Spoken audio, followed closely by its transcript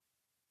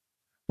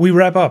We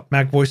wrap up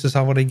Mac Voices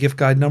Holiday Gift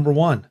Guide number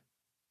 1.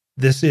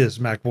 This is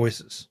Mac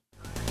Voices.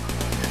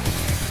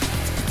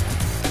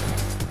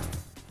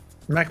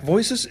 Mac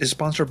Voices is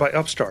sponsored by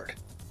Upstart,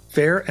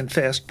 fair and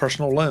fast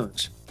personal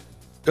loans.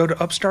 Go to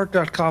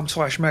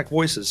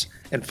upstart.com/macvoices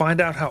and find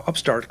out how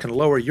Upstart can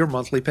lower your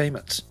monthly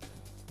payments.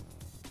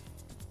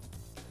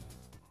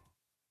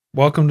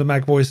 Welcome to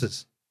Mac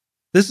Voices.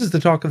 This is the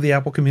talk of the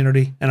Apple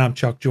community, and I'm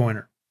Chuck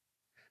Joyner.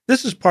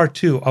 This is part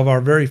 2 of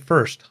our very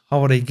first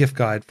holiday gift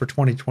guide for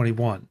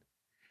 2021.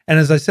 And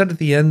as I said at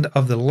the end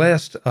of the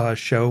last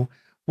show,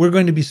 we're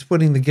going to be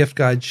splitting the gift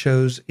guide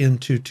shows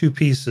into 2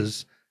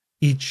 pieces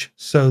each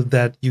so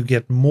that you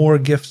get more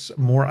gifts,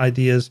 more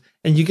ideas,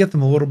 and you get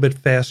them a little bit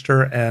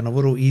faster and a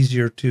little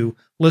easier to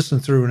listen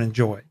through and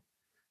enjoy.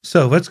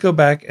 So let's go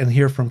back and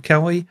hear from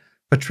Kelly,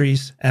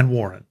 Patrice, and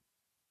Warren.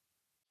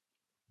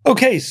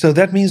 Okay, so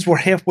that means we're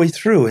halfway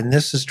through, and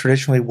this is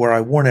traditionally where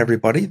I warn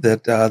everybody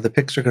that the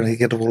picks are going to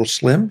get a little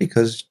slim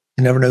because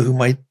you never know who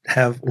might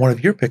have one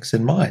of your picks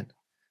in mind.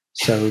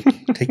 So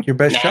take your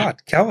best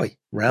shot. Kelly,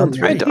 round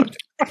 3. All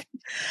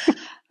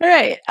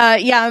right.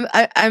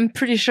 I'm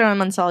pretty sure I'm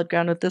on solid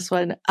ground with this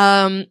one.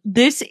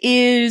 This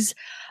is,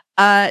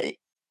 let's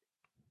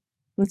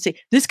see.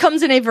 This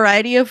comes in a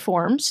variety of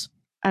forms,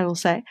 I will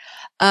say.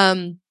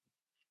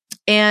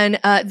 And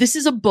this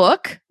is a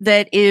book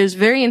that is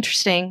very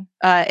interesting,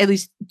 at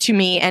least to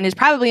me, and is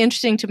probably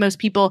interesting to most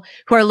people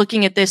who are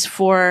looking at this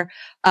for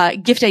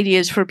gift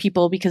ideas for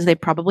people because they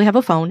probably have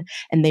a phone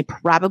and they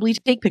probably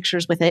take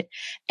pictures with it.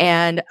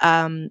 And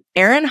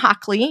Aaron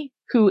Hockley,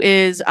 who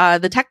is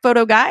the tech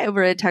photo guy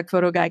over at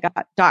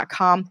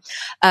techphotoguy.com,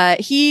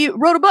 he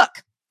wrote a book.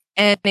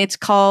 And it's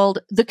called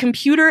The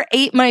Computer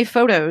Ate My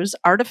Photos,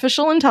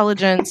 Artificial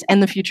Intelligence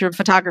and the Future of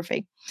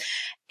Photography.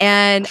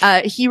 And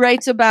he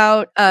writes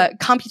about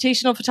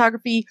computational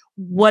photography,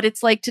 what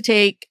it's like to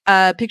take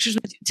pictures,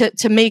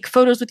 to make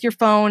photos with your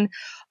phone,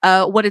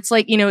 what it's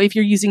like, if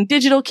you're using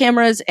digital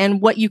cameras,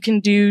 and what you can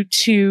do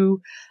to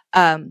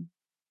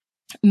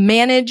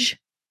manage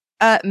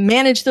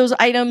those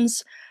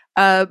items,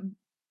 all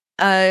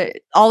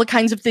the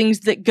kinds of things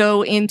that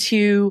go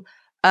into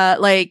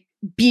like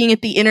being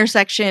at the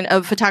intersection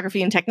of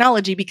photography and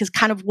technology, because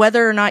kind of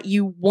whether or not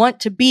you want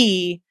to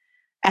be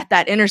at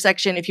that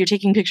intersection, if you're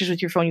taking pictures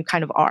with your phone, you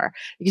kind of are,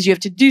 because you have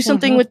to do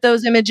something with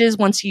those images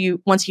once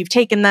you've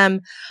taken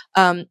them.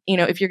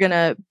 If you're going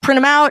to print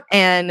them out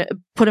and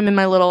put them in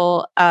my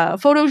little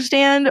photo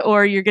stand,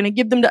 or you're going to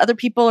give them to other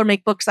people or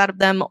make books out of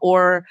them,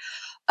 or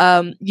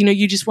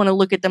you just want to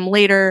look at them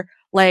later.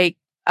 Like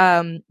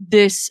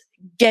this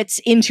gets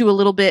into a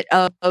little bit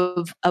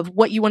of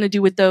what you want to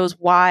do with those,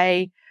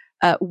 why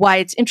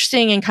it's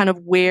interesting, and kind of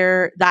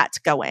where that's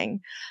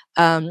going.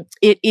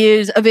 It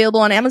is available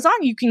on Amazon.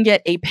 You can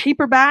get a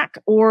paperback,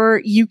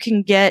 or you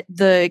can get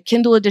the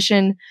Kindle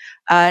edition,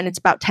 and it's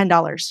about $10,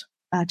 $10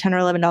 or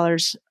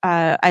 $11,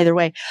 either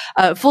way.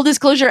 Full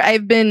disclosure,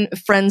 I've been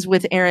friends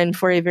with Aaron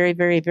for a very,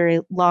 very,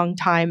 very long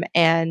time,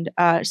 and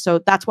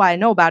so that's why I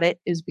know about it,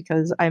 is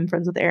because I'm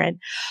friends with Aaron.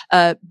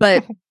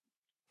 But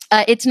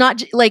it's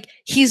not like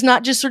he's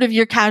not just sort of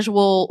your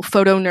casual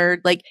photo nerd.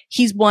 Like,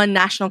 he's won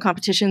national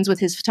competitions with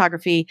his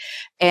photography,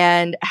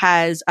 and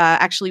has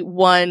actually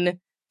won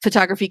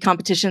photography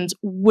competitions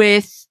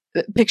with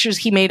pictures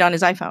he made on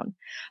his iPhone.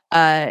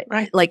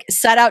 Right. Like,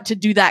 set out to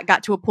do that,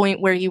 got to a point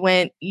where he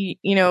went,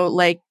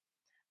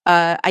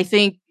 I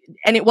think,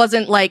 and it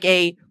wasn't like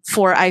a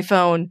for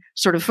iPhone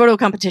sort of photo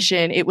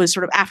competition. It was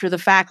sort of after the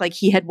fact, like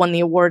he had won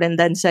the award and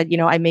then said,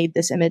 I made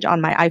this image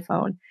on my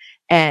iPhone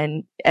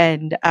and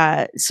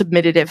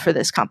submitted it for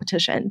this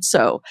competition.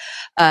 So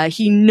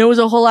he knows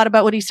a whole lot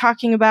about what he's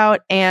talking about,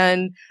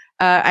 and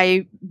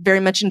I very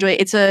much enjoy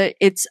it.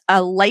 It's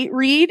a light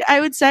read, I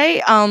would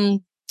say.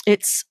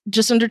 It's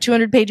just under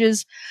 200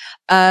 pages,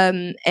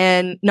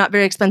 and not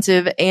very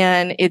expensive.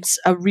 And it's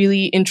a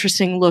really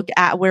interesting look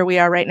at where we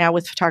are right now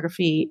with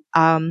photography,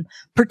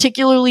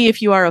 particularly if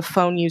you are a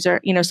phone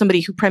user, somebody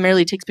who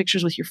primarily takes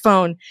pictures with your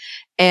phone,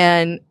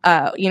 and,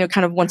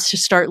 kind of wants to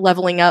start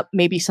leveling up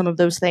maybe some of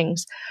those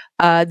things.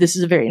 This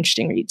is a very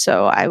interesting read.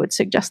 So I would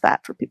suggest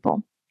that for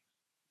people.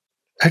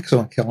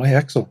 Excellent, Kelly.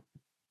 Excellent.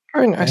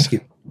 Very nice. Thank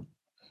you.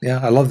 Yeah,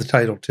 I love the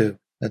title too.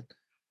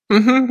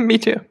 Me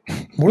too.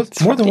 More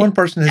than one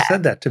person has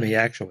said that to me,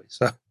 actually.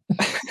 So,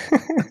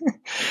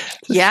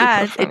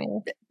 yeah,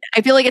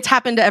 I feel like it's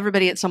happened to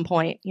everybody at some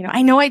point.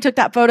 I know I took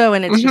that photo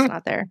and it's just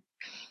not there.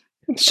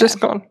 It's just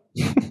gone.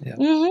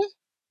 Yeah.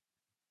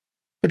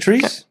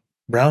 Patrice,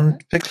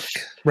 round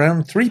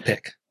 3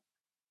 pick.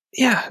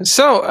 Yeah.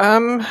 So,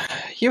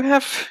 you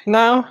have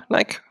now,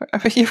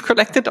 you've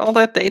collected all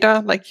that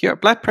data, like your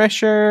blood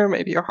pressure,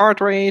 maybe your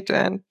heart rate,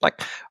 and like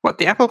what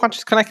the Apple Watch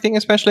is collecting,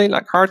 especially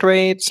like heart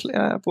rate,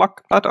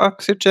 blood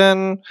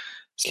oxygen,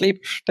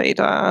 sleep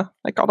data,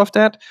 like all of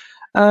that.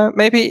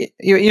 Maybe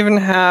you even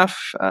have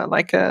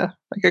like a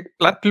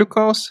blood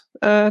glucose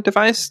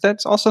device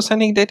that's also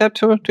sending data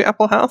to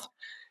Apple Health.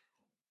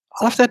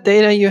 All of that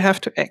data you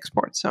have to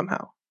export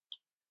somehow,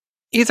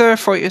 either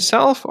for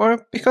yourself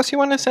or because you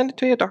want to send it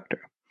to your doctor.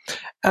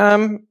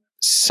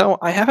 So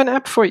I have an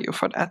app for you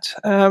for that.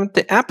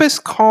 The app is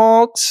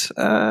called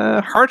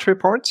Heart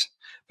Reports,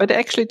 but it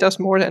actually does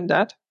more than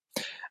that.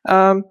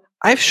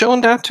 I've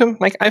shown that to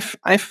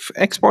I've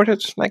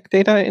exported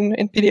data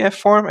in PDF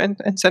form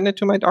and sent it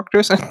to my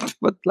doctors, and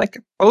but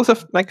both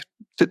of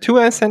the two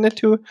I sent it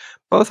to,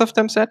 both of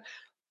them said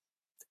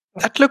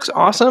that looks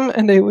awesome,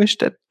 and they wish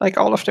that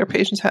all of their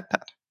patients had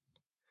that.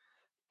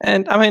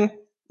 And I mean,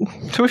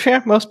 to be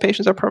fair, most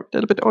patients are probably a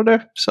little bit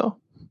older, so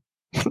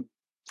it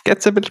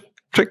gets a bit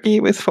tricky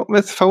with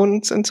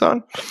phones and so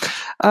on.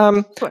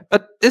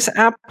 But this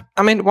app,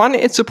 I mean, one,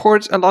 it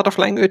supports a lot of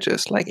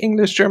languages like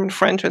English, German,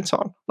 French, and so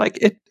on.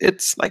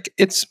 It's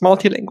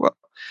multilingual.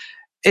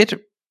 It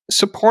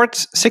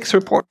supports 6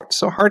 reports: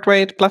 so heart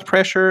rate, blood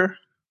pressure,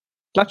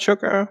 blood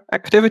sugar,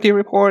 activity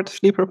report,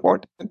 sleep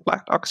report, and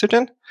blood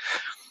oxygen.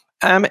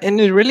 And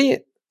it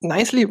really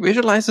nicely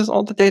visualizes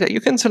all the data. You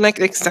can select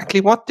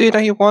exactly what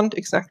data you want,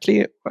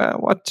 exactly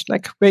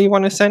where you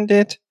want to send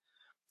it,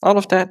 all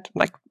of that.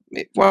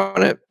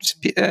 Want a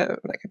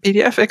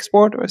PDF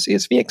export or a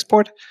CSV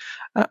export,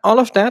 all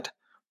of that.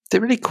 The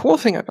really cool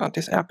thing about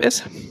this app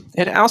is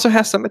it also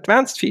has some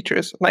advanced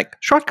features like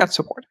shortcut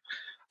support.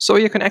 So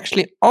you can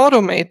actually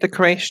automate the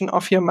creation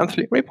of your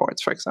monthly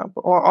reports, for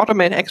example, or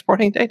automate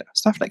exporting data,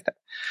 stuff like that.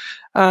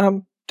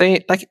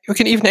 You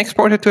can even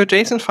export it to a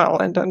JSON file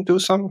and then do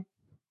some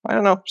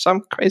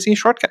crazy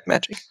shortcut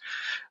magic.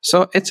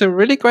 So it's a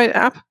really great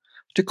app.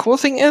 The cool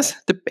thing is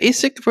the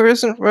basic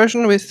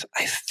version with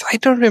I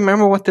don't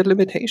remember what the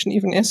limitation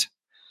even is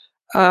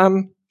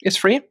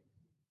free,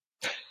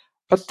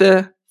 but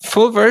the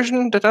full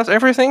version that does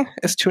everything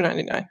is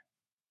 $2.99.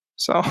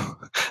 So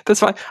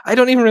that's why I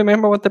don't even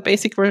remember what the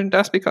basic version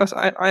does, because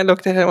I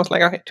looked at it and was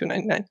like, okay,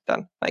 $2.99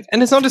 done.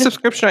 And it's not a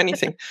subscription or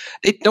anything.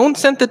 They don't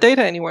send the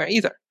data anywhere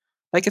either.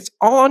 It's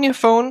all on your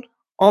phone,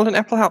 all in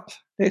Apple Health.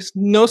 There's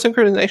no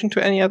synchronization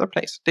to any other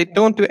place. They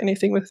don't do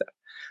anything with that.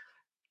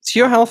 It's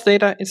your health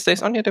data. It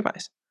stays on your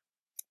device.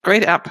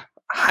 Great app.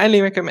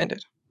 Highly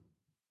recommended.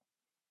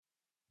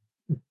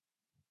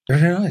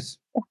 Very nice.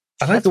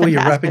 I like the way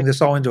you're wrapping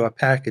this all into a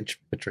package,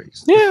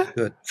 Patrice. Yeah.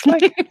 Good.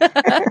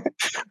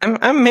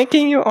 I'm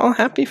making you all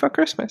happy for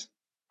Christmas.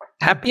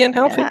 Happy and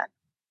healthy.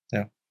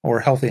 Yeah. Or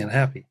healthy and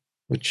happy,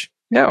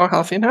 or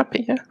healthy and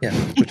happy. Yeah.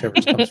 Whichever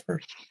comes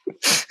first.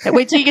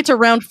 Wait till you get to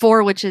round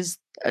 4, which is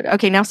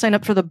okay. Now sign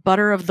up for the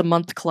Butter of the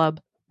Month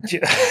Club.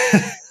 Yeah.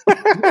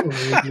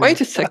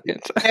 Wait a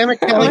second. Damn it,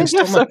 Kelly.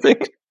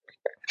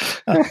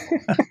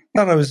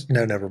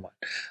 No, never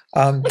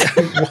mind.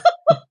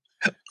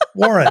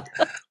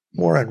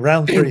 Warren,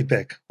 round 3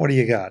 pick. What do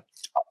you got?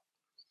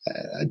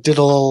 I did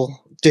a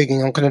little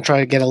digging. I'm going to try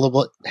to get a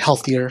little bit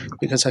healthier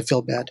because I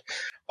feel bad.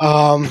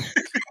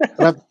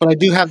 But I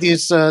do have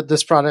this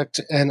product,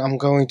 and I'm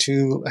going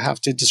to have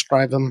to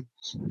describe them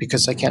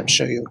because I can't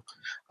show you.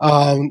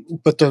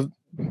 But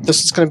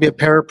this is going to be a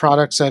pair of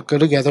products that go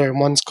together, and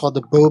one's called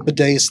the Bo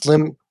Bidet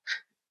Slim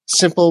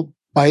Simple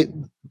Bite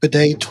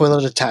Bidet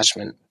Toilet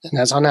Attachment, and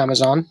that's on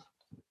Amazon.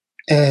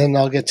 And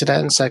I'll get to that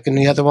in a second.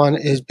 The other one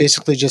is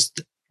basically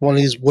just one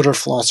of these water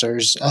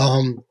flossers.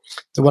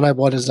 The one I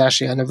bought is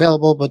actually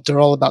unavailable, but they're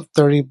all about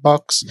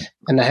 $30,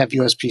 and I have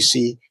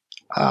USB-C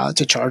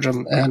to charge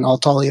them. And I'll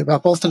tell you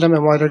about both of them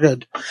and why they're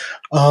good.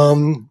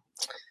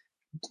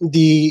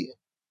 The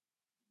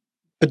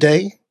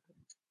bidet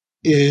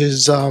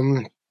is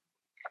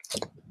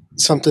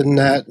something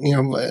that,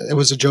 it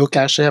was a joke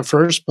actually at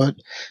first, but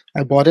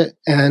I bought it,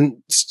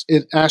 and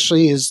it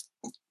actually is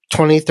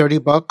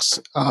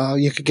 $20-$30.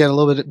 You could get a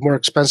little bit more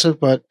expensive,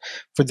 but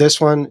for this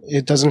one,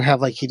 it doesn't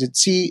have heated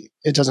seat.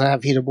 It doesn't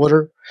have heated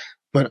water.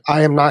 But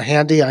I am not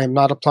handy. I am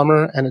not a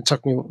plumber, and it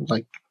took me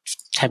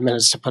 10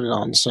 minutes to put it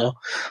on. So,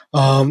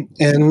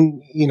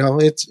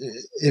 it's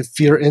if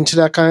you're into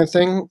that kind of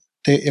thing,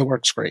 it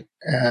works great,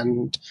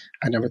 and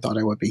I never thought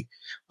I would be.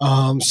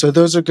 So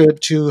those are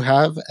good to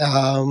have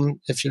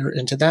if you're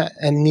into that.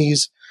 And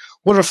these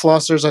water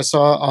flossers I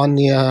saw on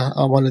the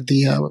on one of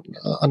the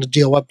on the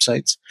deal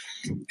websites,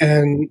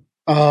 and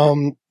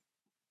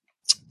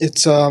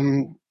it's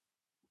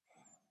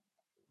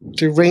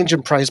they range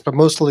in price, but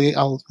mostly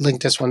I'll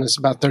link this one. It's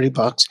about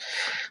 $30.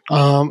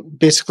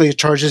 Basically, it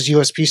charges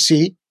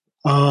USB-C,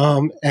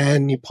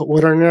 and you put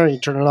water in there, you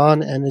turn it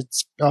on, and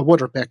it's a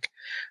water pick.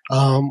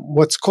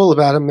 What's cool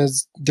about them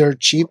is they're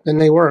cheap and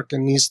they work.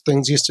 And these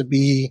things used to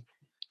be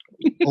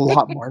a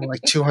lot more,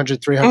 like $200,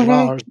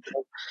 $300.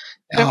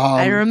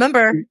 I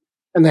remember.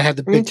 And they had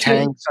the big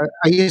tanks.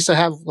 I used to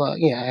have, I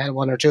had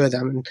 1 or 2 of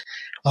them, and,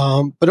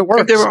 but it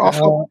works. They were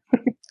awful.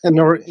 And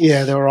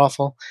they were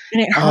awful.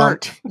 And it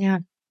hurt. Yeah.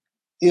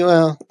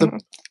 Well,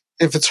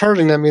 if it's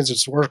hurting, that means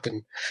it's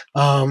working.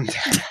 Well,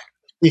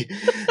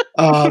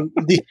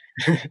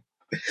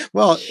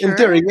 in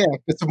theory, yeah.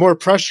 If it's more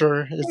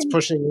pressure, it's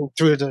pushing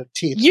through the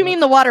teeth. You mean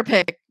the water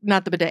pick,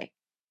 not the bidet?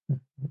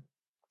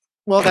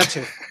 Well, that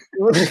too.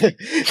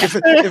 if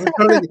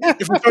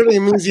it's hurting,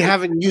 it means you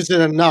haven't used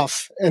it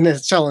enough, and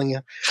it's telling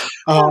you.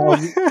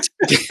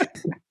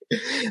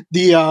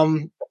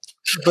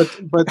 but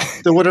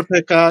the water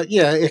pick,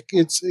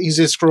 it's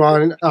easy to screw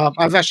on.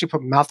 I've actually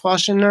put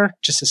mouthwash in there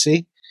just to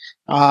see,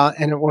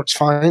 and it works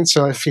fine.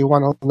 So if you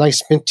want a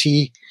nice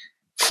minty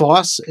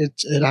floss, it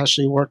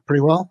actually worked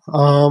pretty well.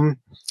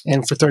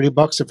 And for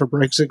 $30, if it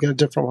breaks, it get a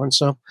different one.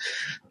 So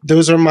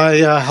those are my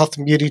health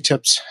and beauty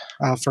tips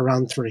for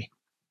round 3.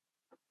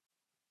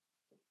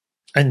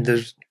 And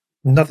there's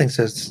nothing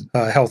says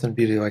health and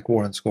beauty like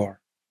Warren Scar.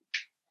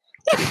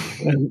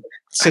 And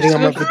sitting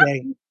on my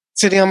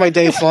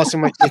day,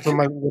 flossing my teeth with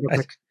my water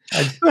pick.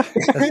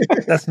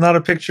 That's not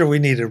a picture we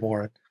needed,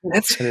 Warren.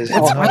 That's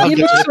not- why you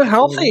look so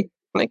healthy.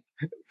 Like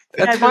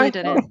that's I really why.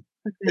 didn't.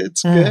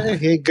 It's good.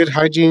 Hey, good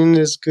hygiene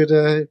is good.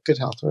 Good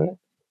health, right?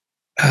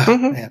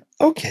 Man.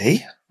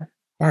 Okay.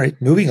 All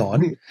right. Moving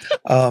on.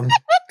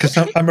 Because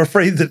I'm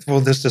afraid that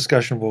this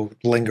discussion will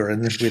linger,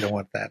 and we don't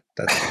want that.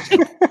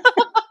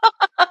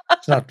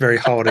 It's not very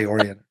holiday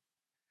oriented.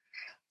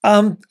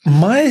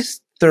 My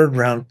third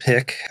round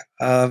pick.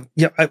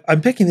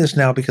 I'm picking this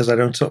now because I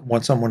don't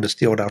want someone to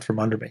steal it out from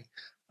under me.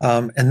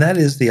 And that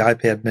is the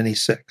iPad Mini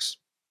 6.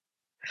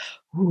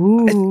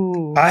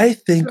 Ooh. I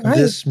think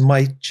this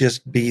might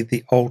just be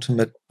the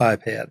ultimate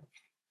iPad.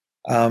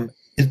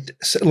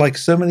 Like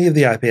so many of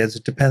the iPads,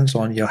 it depends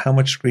on how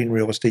much screen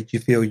real estate you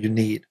feel you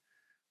need.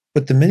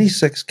 But the Mini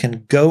 6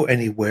 can go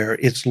anywhere.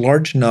 It's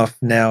large enough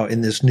now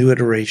in this new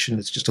iteration.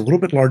 It's just a little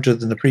bit larger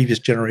than the previous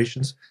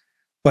generations,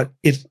 but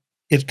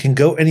it can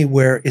go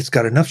anywhere. It's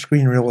got enough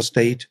screen real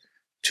estate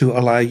to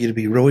allow you to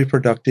be really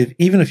productive,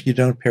 even if you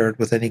don't pair it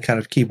with any kind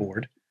of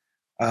keyboard.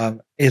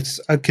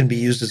 It can be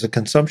used as a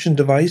consumption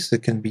device.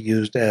 It can be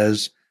used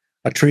as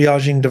a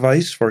triaging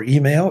device for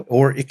email,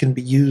 or it can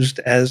be used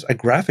as a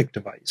graphic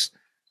device.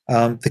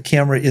 The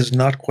camera is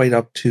not quite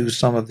up to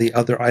some of the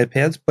other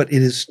iPads, but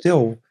it is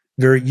still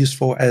very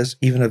useful as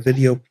even a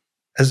video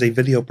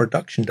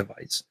production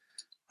device.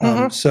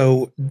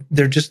 So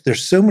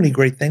there's so many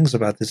great things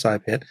about this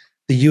iPad.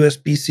 The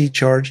USB-C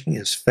charging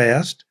is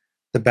fast.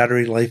 The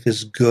battery life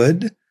is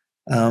good.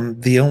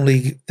 The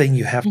only thing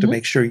you have to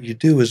make sure you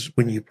do is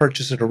when you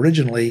purchase it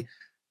originally,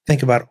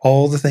 think about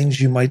all the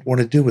things you might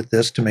want to do with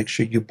this to make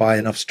sure you buy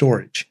enough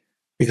storage.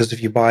 Because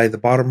if you buy the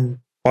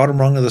bottom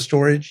rung of the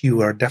storage,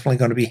 you are definitely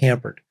going to be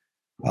hampered.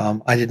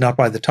 I did not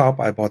buy the top.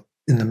 I bought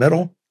in the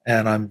middle,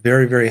 and I'm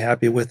very, very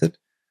happy with it.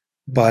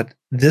 But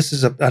this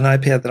is an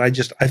iPad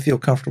that I feel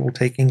comfortable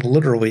taking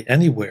literally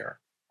anywhere.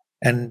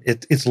 And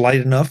it's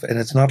light enough, and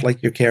it's not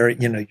like you're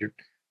carrying, you're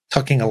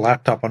tucking a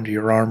laptop under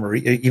your arm or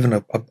even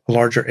a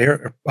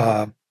larger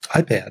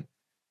iPad.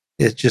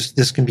 It's just,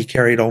 this can be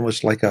carried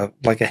almost like a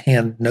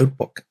hand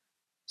notebook.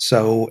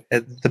 So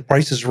the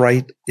price is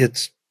right.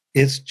 It's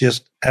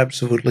just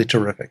absolutely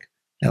terrific,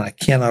 and I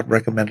cannot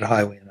recommend it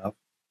highly enough.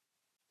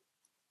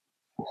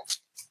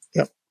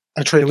 Yep,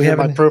 I traded in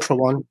my Pro for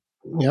one.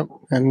 Yep,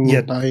 and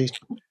I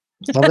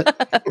love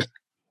it.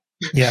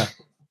 Yeah.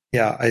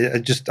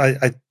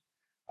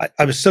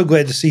 I was so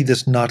glad to see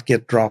this not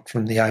get dropped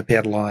from the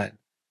iPad line.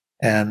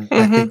 And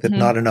I think that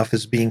not enough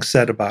is being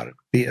said about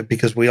it,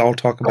 because we all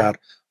talk about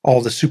all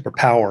the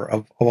superpower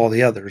of all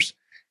the others.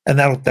 And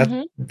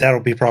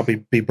that'll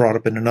probably be brought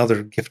up in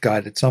another gift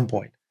guide at some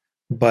point.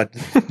 But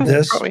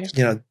this,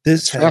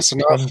 this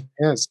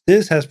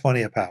has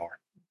plenty of power.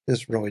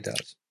 This really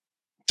does.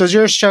 Does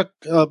yours, Chuck?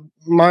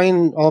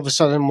 Mine all of a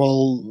sudden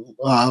will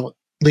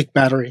leak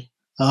battery.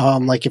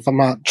 Like if I'm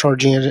not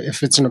charging it,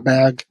 if it's in a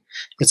bag,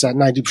 it's at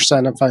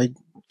 90%. If I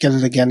get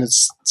it again,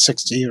 it's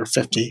 60 or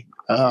 50.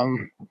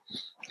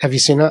 Have you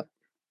seen that?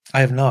 I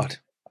have not.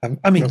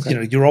 I mean,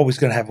 okay. You're always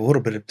going to have a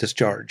little bit of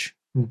discharge,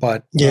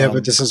 but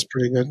but this is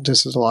pretty good.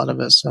 This is a lot of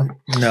it. So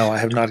no, I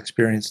have not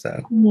experienced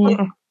that.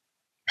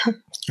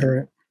 All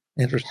right.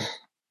 Interesting.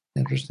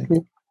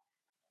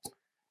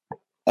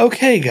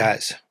 Okay,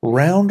 guys,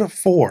 round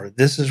 4.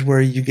 This is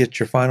where you get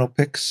your final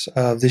picks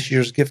of this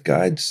year's gift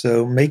guide.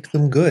 So make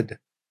them good,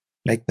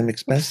 make them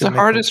expensive. It's the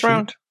hardest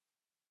round.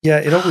 Yeah,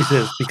 it always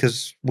is,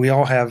 because we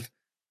all have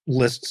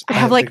lists. I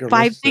have like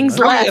 5 things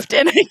left,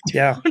 and I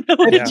don't know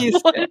what to use.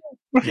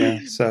 Yeah.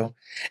 So,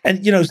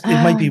 and it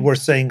might be worth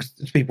saying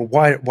to people,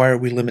 why are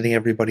we limiting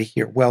everybody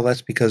here? Well,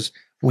 that's because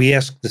we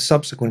ask the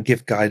subsequent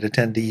gift guide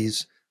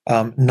attendees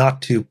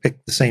not to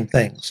pick the same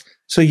things.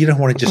 So you don't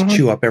want to just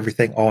chew up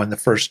everything all in the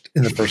first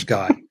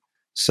guide.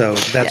 So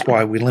that's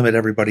why we limit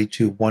everybody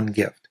to one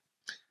gift.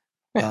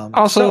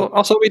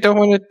 Also, we don't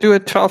want to do a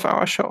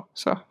 12-hour show.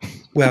 So,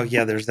 well,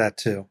 yeah, there's that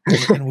too.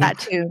 And that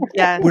too,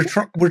 yeah.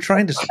 We're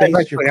trying to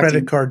space your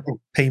credit card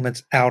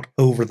payments out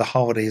over the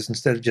holidays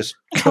instead of just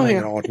killing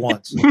it all at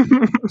once.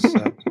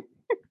 So,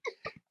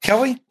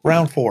 Kelly,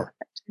 round 4.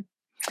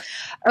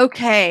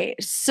 Okay,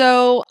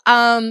 so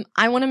I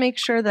want to make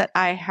sure that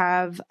I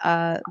have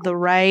the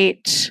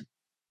right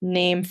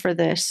name for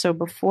this. So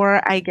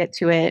before I get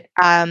to it,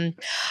 I'm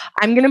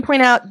going to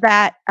point out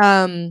that.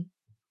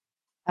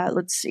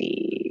 Let's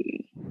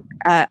see.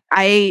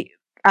 I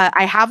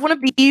have one of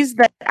these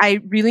that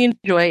I really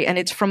enjoy, and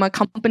it's from a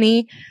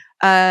company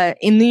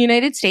in the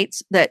United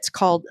States that's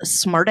called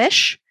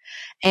Smartish,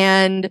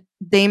 and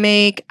they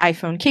make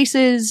iPhone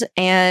cases,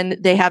 and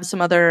they have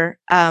some other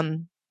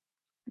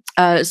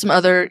some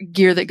other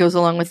gear that goes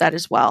along with that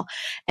as well.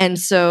 And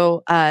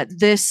so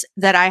this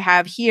that I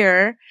have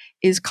here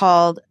is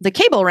called the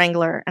Cable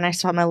Wrangler, and I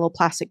saw my little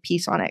plastic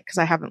piece on it because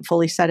I haven't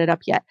fully set it up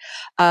yet.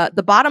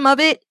 The bottom of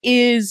it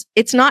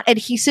it's not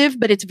adhesive,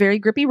 but it's very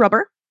grippy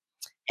rubber.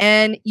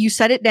 And you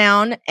set it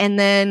down, and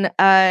then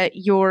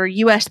your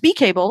USB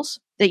cables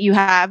that you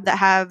have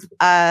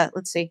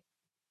let's see,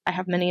 I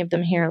have many of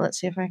them here. Let's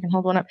see if I can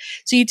hold one up.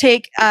 So you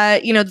take,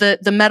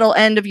 the metal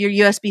end of your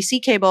USB-C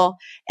cable,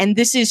 and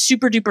this is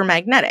super duper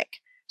magnetic.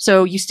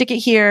 So you stick it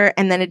here,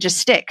 and then it just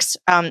sticks.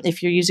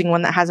 If you're using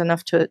one that has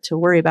enough to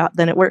worry about,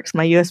 then it works.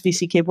 My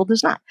USB-C cable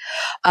does not.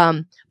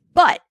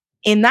 But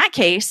in that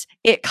case,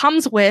 it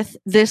comes with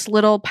this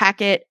little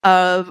packet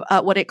of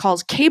what it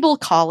calls cable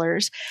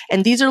collars.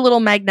 And these are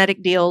little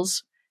magnetic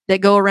deals that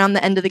go around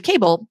the end of the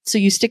cable. So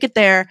you stick it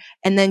there,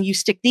 and then you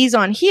stick these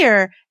on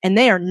here, and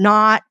they are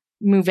not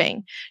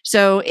moving.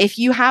 So if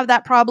you have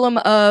that problem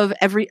of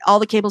all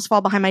the cables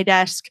fall behind my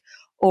desk,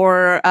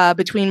 or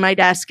between my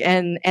desk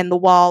and the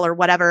wall or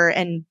whatever,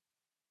 and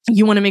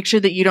you want to make sure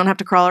that you don't have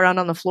to crawl around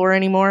on the floor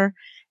anymore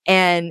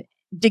and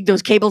dig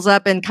those cables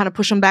up and kind of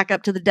push them back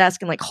up to the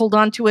desk and like hold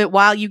on to it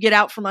while you get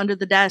out from under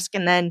the desk,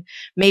 and then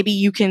maybe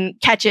you can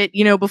catch it,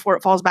 before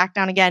it falls back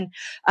down again.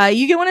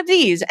 You get one of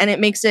these, and it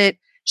makes it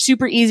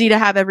super easy to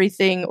have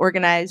everything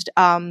organized.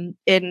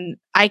 And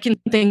I can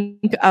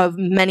think of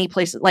many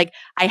places. Like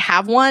I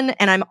have one,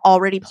 and I'm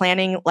already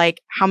planning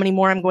like how many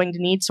more I'm going to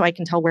need so I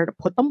can tell where to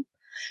put them,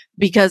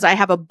 because I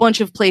have a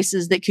bunch of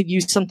places that could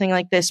use something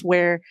like this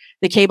where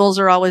the cables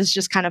are always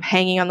just kind of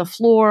hanging on the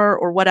floor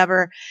or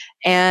whatever.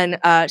 And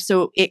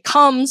so it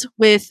comes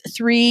with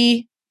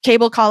 3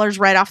 cable collars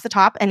right off the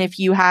top. And if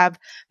you have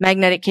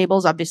magnetic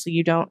cables, obviously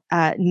you don't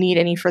need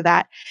any for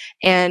that.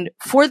 And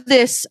for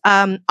this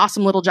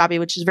awesome little jobby,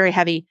 which is very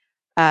heavy,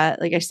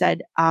 like I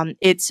said,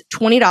 it's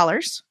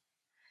 $20.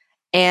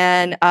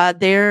 And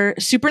they're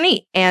super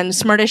neat. And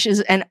Smartish is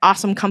an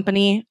awesome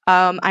company.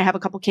 I have a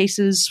couple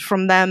cases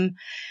from them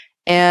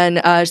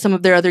and some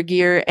of their other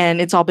gear, and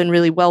it's all been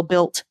really well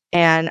built,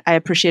 and I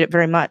appreciate it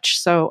very much.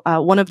 So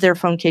one of their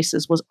phone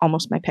cases was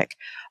almost my pick,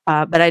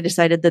 but I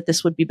decided that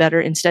this would be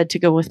better instead to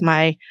go with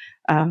my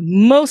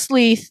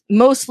mostly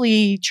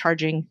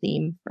charging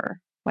theme for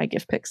my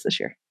gift picks this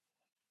year.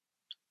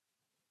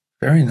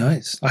 Very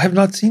nice. I have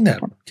not seen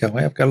that one,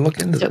 Kelly. I've got to look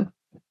into that.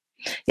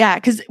 Yeah,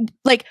 because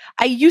like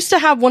I used to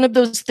have one of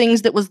those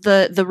things that was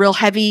the real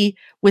heavy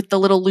with the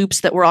little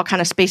loops that were all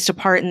kind of spaced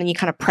apart, and then you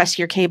kind of press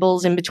your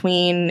cables in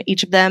between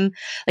each of them.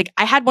 Like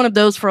I had one of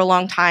those for a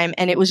long time,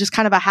 and it was just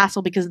kind of a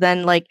hassle because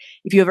then like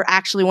if you ever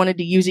actually wanted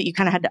to use it, you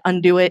kind of had to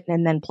undo it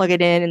and then plug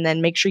it in and then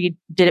make sure you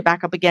did it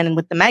back up again. And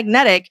with the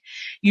magnetic,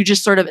 you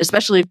just sort of,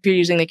 especially if you're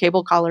using the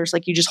cable collars,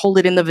 like you just hold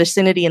it in the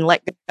vicinity and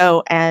let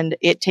go, and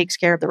it takes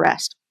care of the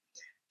rest.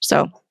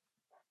 So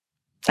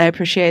I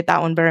appreciate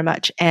that one very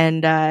much.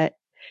 And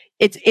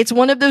it's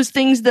one of those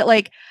things that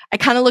like I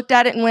kind of looked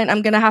at it and went,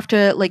 I'm going to have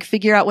to like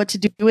figure out what to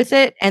do with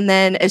it. And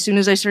then as soon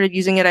as I started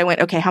using it, I went,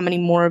 okay, how many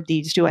more of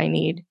these do I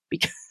need?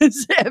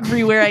 Because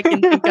everywhere I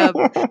can think of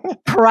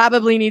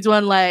probably needs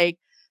one. Like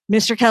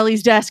Mr.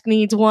 Kelly's desk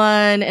needs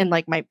one, and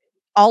like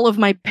all of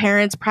my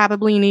parents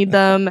probably need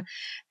them.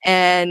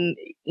 And,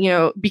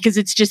 because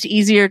it's just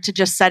easier to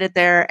just set it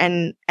there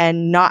and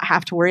not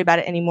have to worry about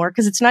it anymore.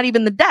 Cause it's not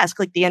even the desk,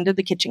 like the end of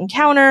the kitchen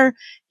counter,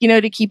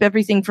 to keep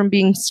everything from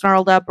being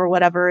snarled up or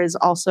whatever is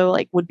also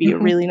like, would be a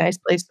really nice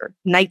place, or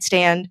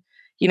nightstand,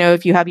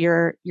 if you have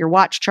your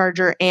watch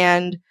charger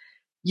and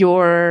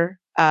your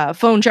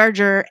phone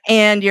charger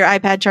and your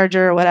iPad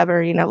charger or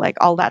whatever, like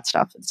all that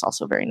stuff. It's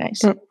also very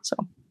nice. So.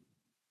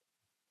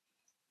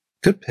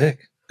 Good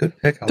pick. I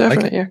Definitely,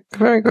 like it. yeah.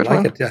 Very good.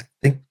 I like it. I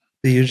think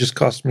you just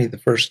cost me the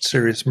first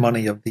serious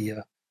money of the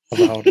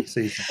holiday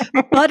season.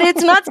 But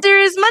it's not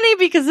serious money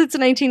because it's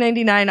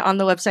 $19.99 on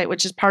the website,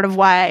 which is part of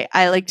why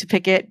I like to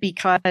pick it,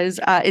 because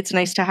it's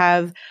nice to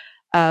have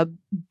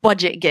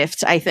budget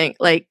gifts. I think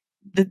like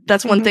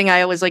that's one thing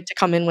I always like to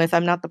come in with.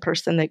 I'm not the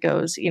person that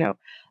goes,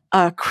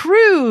 a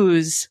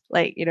cruise,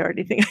 like or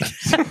anything like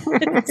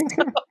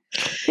that.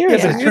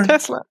 Your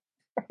Tesla.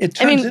 As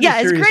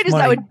great as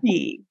that would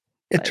be.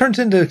 It turns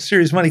into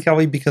serious money,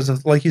 Kelly, because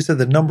of, like you said,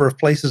 the number of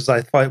places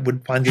I thought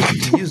would find it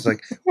to use,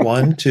 like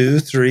 1, 2,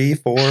 3,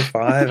 4,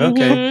 5.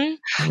 Okay,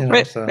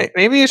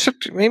 maybe you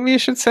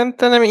should send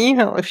them an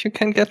email if you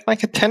can get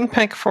like a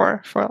 10-pack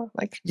for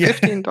like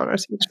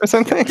 $15 each or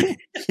something.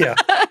 Yeah,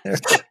 there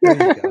you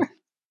go.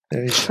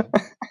 There you go.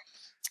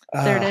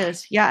 There it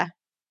is. Yeah.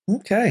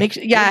 Okay.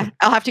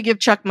 I'll have to give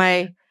Chuck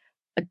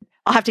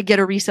I'll have to get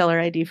a reseller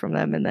ID from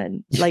them, and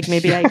then like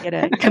maybe I get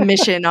a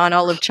commission on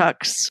all of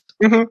Chuck's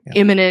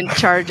imminent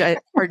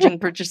charging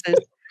purchases.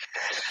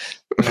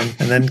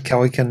 And then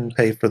Kelly can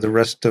pay for the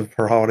rest of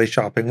her holiday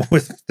shopping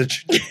with the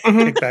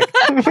kickback.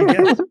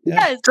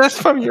 Yes. Just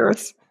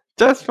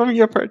from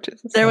your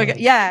purchases. There we go.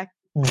 Yeah.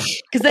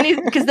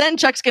 Because then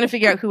Chuck's going to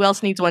figure out who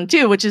else needs one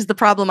too, which is the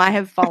problem I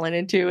have fallen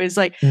into. Is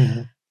like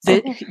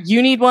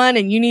you need one,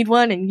 and you need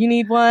one, and you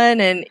need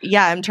one, and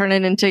I'm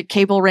turning into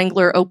Cable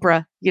Wrangler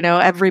Oprah.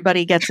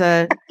 Everybody gets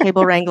a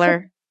Cable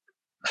Wrangler.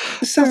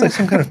 This sounds like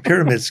some kind of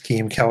pyramid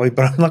scheme, Kelly,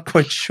 but I'm not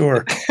quite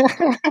sure.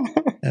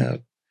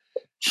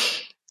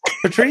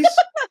 Patrice?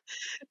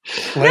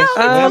 No, it's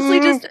mostly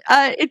just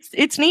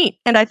it's neat,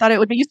 and I thought it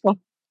would be useful.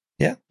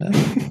 Yeah.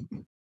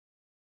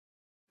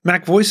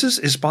 Mac Voices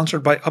is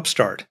sponsored by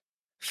Upstart,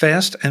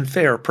 fast and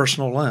fair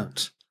personal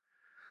loans.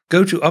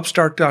 Go to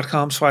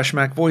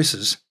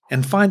upstart.com/MacVoices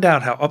and find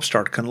out how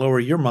Upstart can lower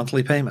your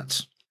monthly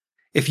payments.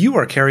 If you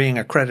are carrying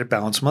a credit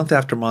balance month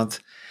after month,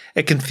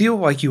 it can feel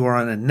like you are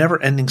on a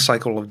never-ending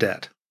cycle of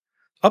debt.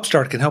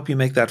 Upstart can help you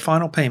make that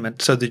final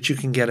payment so that you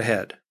can get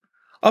ahead.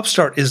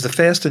 Upstart is the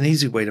fast and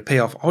easy way to pay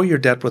off all your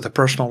debt with a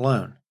personal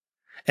loan,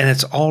 and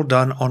it's all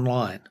done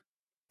online.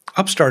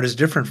 Upstart is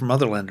different from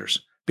other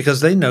lenders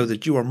because they know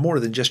that you are more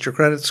than just your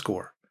credit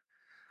score.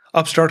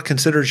 Upstart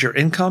considers your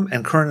income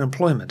and current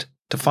employment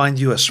to find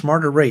you a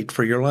smarter rate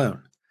for your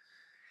loan.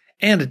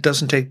 And it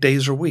doesn't take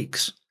days or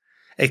weeks.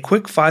 A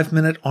quick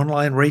 5-minute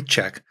online rate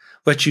check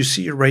lets you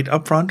see your rate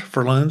upfront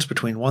for loans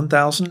between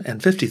 $1,000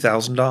 and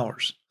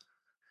 $50,000.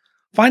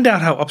 Find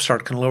out how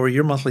Upstart can lower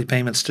your monthly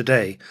payments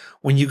today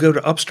when you go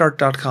to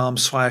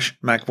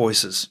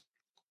upstart.com/MacVoices.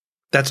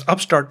 That's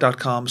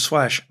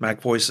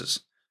upstart.com/MacVoices.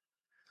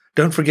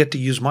 Don't forget to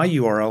use my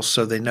URL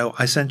so they know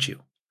I sent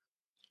you.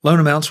 Loan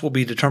amounts will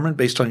be determined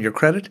based on your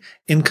credit,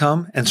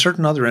 income, and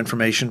certain other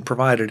information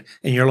provided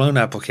in your loan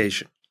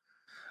application.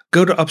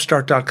 Go to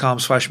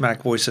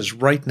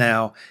upstart.com/MacVoices right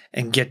now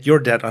and get your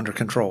debt under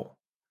control.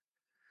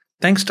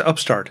 Thanks to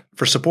Upstart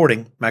for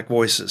supporting Mac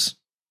Voices.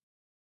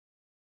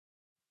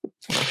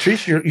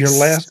 Patrice, your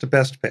last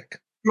best pick.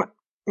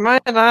 My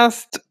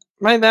last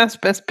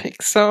best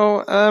pick.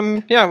 So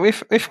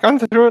we've gone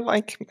through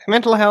like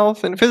mental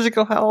health and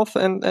physical health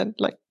and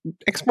like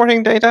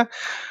exporting data.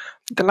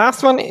 The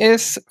last one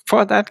is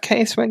for that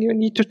case when you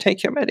need to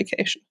take your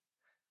medication,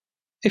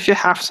 if you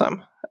have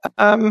some.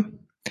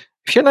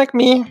 If you're like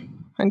me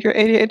and you're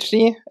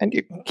ADHD and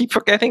you keep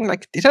forgetting,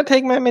 like, did I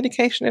take my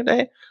medication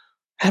today?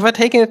 Have I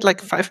taken it like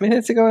 5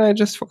 minutes ago and I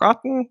just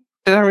forgotten?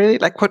 Did I really,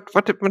 like,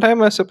 what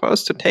am I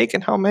supposed to take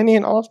and how many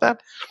and all of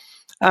that?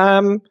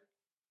 And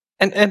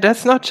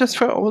that's not just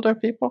for older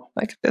people,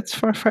 like that's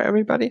for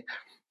everybody.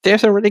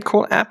 There's a really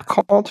cool app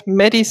called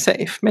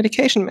MediSafe,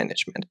 medication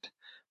management.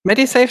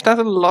 MediSafe does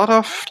a lot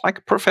of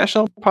like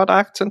professional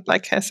products and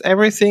like has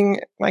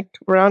everything like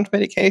around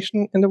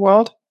medication in the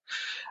world.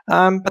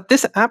 But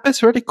this app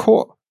is really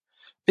cool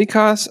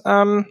because,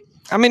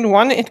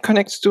 one, it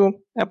connects to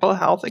Apple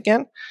Health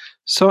again.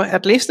 So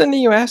at least in the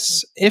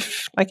US,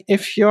 if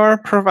your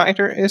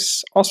provider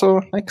is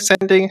also like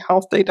sending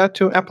health data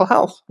to Apple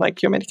Health,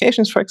 like your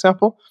medications, for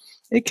example,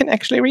 it can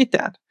actually read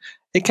that.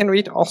 It can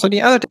read also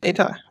the other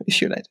data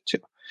if you let it to.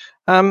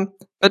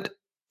 But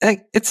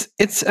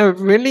it's a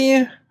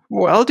really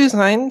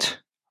well-designed,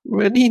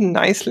 really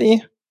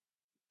nicely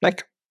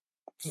like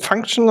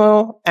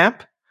functional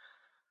app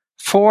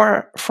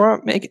for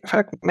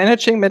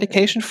managing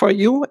medication for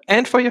you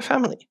and for your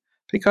family.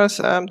 Because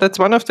that's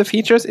one of the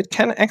features. It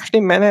can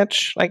actually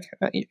manage, like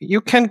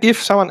you can give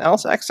someone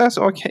else access,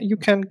 or you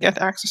can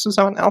get access to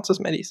someone else's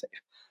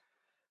MediSafe.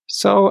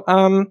 So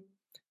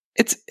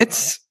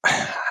it's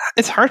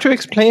hard to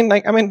explain.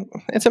 Like,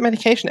 it's a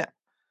medication app.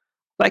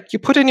 Like you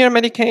put in your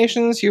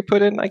medications, you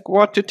put in like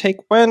what to take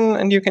when,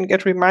 and you can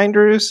get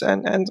reminders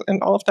and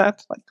all of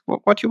that, like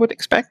what you would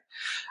expect.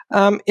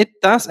 It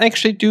does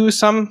actually do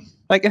some,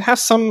 like it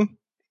has some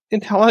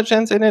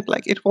intelligence in it.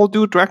 Like it will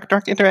do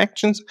drug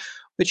interactions,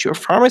 which your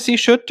pharmacy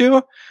should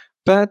do.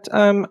 But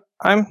I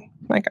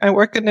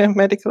work in the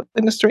medical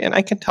industry, and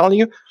I can tell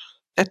you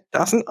that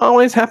doesn't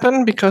always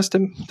happen because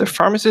the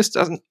pharmacist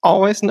doesn't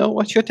always know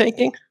what you're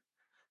taking.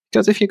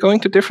 Because if you're going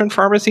to different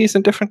pharmacies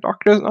and different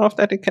doctors and all of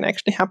that, it can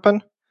actually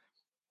happen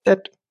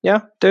that,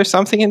 there's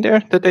something in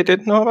there that they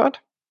didn't know about.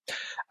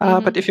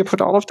 But if you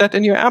put all of that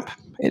in your app,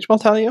 it will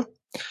tell you.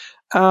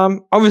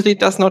 Obviously, it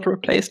does not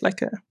replace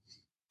like a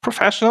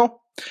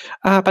professional,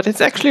 but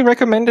it's actually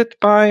recommended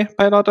by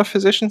a lot of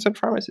physicians and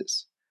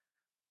pharmacists.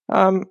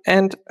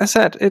 And as I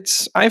said,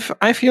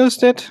 I've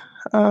used it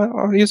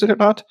or use it a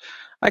lot.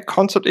 I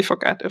constantly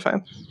forget if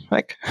I'm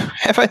like,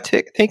 have I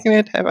taken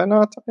it? Have I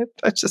not?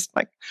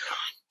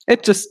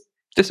 It just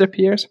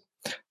disappears.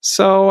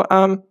 So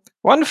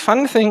one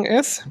fun thing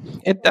is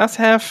it does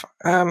have,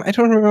 I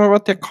don't remember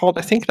what they're called.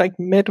 I think like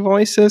Med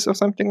Voices or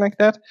something like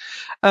that.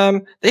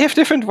 They have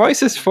different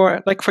voices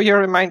for your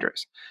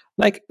reminders.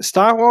 Like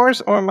Star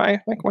Wars, or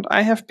what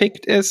I have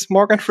picked is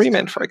Morgan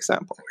Freeman, for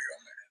example.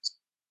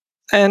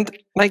 And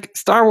like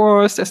Star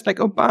Wars, there's like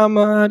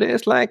Obama,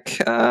 there's like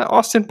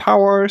Austin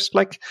Powers,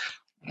 like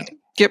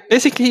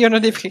basically your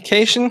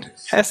notification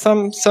has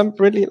some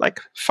really like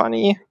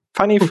funny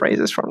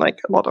phrases from like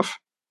a lot of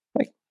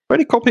like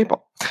really cool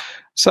people.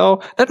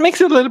 So that makes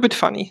it a little bit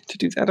funny to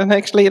do that. And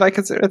actually, like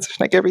it's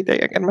like every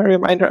day I get my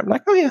reminder. I'm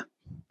like, oh yeah,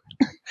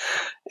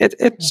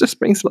 it just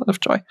brings a lot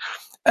of joy.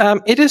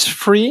 It is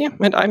free,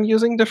 and I'm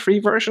using the free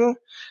version.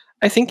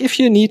 I think if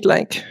you need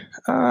like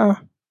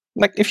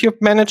if you're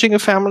managing a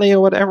family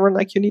or whatever,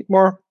 like you need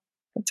more,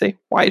 let's say,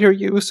 wider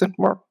use and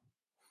more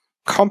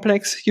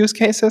complex use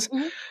cases.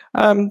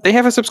 They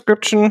have a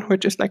subscription,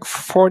 which is like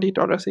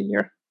 $40 a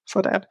year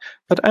for that.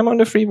 But I'm on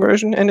the free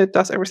version, and it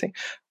does everything.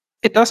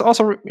 It does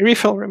also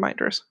refill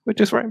reminders,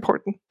 which is very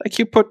important.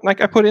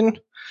 Like I put in,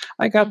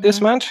 I got this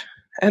much,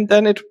 and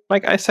then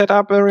I set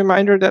up a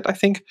reminder that I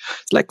think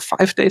it's like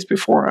 5 days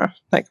before,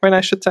 like when I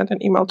should send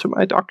an email to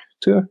my doc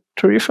to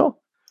refill.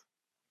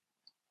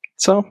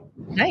 So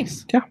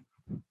Nice. Yeah,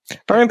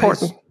 very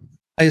important.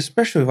 I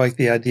especially like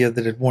the idea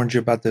that it warns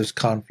you about those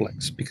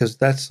conflicts, because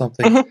that's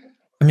something.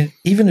 I mean,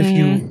 even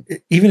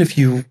if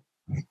you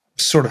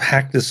sort of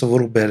hack this a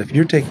little bit, if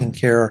you're taking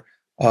care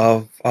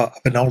of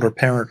an older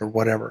parent or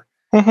whatever,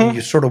 and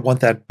you sort of want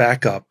that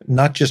backup,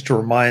 not just to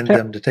remind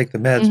them to take the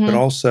meds, but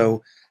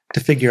also to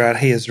figure out,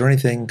 hey, is there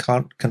anything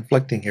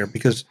conflicting here?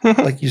 Because,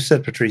 like you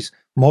said, Patrice,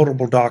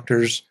 multiple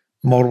doctors,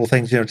 multiple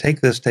things.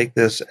 Take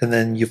this, and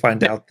then you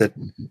find out that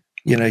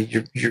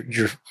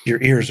your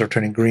ears are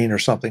turning green or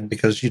something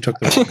because you took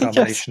the wrong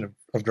combination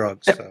of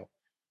drugs. Yep. So.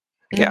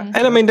 Yeah,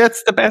 and I mean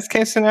that's the best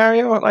case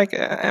scenario. Like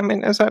I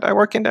mean, as I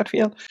work in that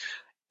field,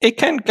 it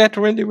can get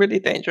really, really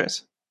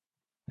dangerous.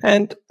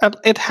 And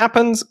it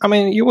happens. I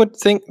mean, you wouldn't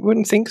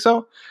think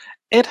so.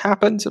 It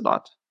happens a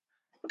lot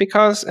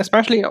because,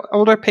 especially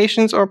older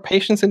patients or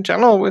patients in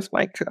general with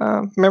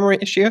memory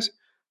issues,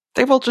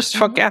 they will just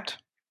forget.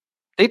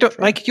 They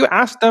don't you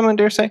ask them and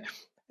they say,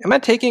 "Am I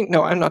taking?"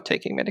 No, I'm not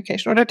taking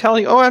medication. Or they tell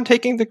you, "Oh, I'm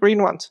taking the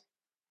green ones."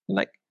 You're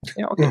like,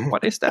 yeah, okay,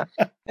 what is that?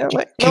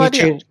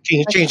 Can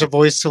you change the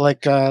voice to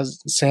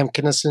Sam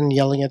Kinison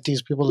yelling at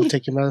these people to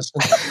take your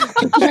medicine?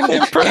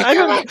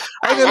 I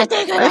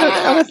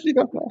honestly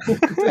don't know.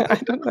 I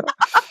don't know.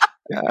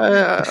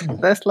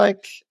 There's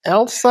like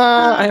Elsa.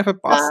 I have a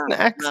Boston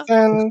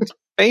accent.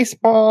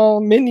 Baseball,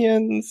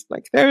 Minions.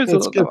 Like there's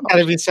it's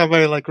gotta be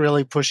somebody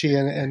really pushy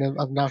and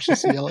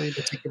obnoxious yelling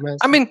to take your medicine.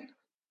 I mean,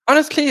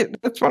 honestly,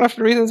 that's one of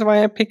the reasons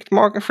why I picked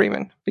Morgan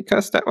Freeman,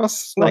 because that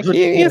was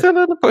he's a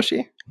little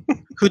pushy.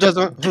 Who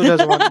doesn't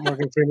want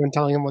Morgan Freeman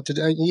telling him what to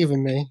do?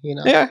 Even me,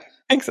 Yeah,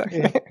 exactly.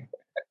 Yeah.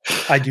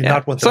 I do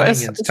not want the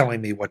minions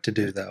telling me what to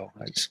do, though.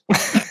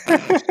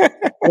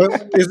 Well,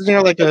 isn't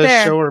there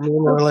a show or meme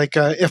where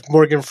if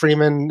Morgan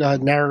Freeman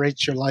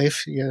narrates your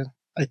life? Yeah,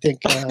 I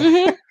think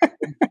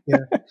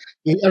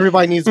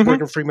everybody needs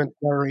Morgan Freeman to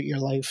narrate your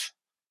life.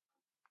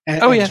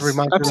 And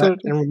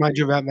remind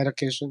you about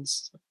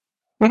medications.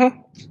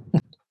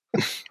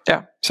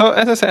 Yeah. So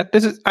as I said,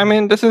 this is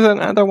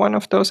another one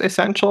of those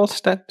essentials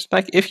that,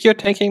 if you're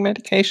taking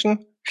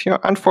medication, if you're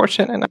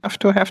unfortunate enough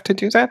to have to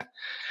do that,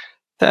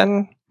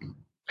 then,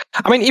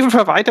 even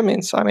for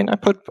vitamins, I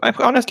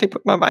honestly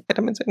put my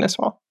vitamins in as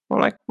well.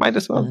 I'm might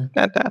as well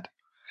add that.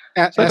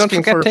 So don't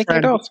forget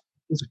taking those.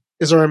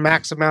 Is there a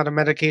max amount of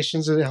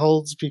medications that it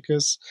holds?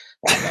 Because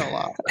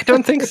I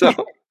don't think so.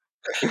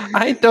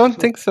 I don't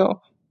think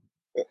so.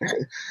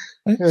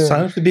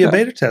 Sign up to be a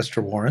beta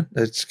tester, Warren.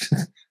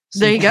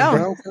 There you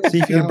go. See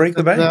if you can break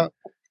the bank.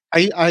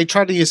 I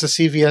tried to use the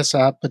CVS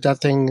app, but that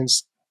thing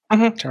is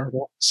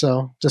terrible.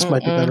 So this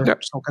might be better.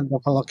 Yep.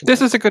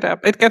 This is a good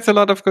app. It gets a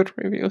lot of good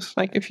reviews.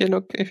 If you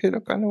look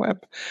on the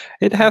web,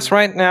 it has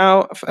right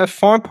now a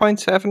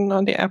 4.7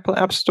 on the Apple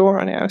App Store,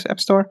 on the iOS App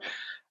Store,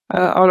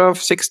 out of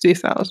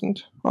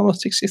 60,000,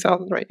 almost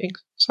 60,000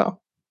 ratings.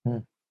 So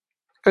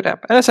good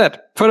app. As I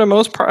said, for the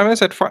most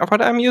part, for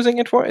what I'm using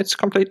it for, it's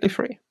completely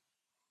free.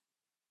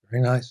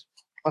 Very nice.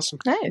 Awesome.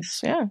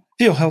 Nice. Yeah.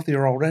 Feel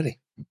healthier already.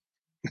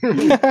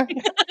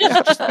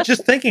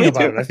 just thinking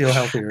about it, I feel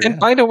healthier. And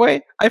by the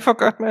way, I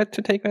forgot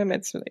to take my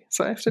meds today,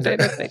 so I have to take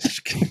that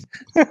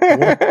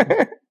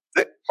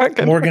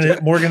thing.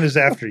 Morgan is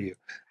after you.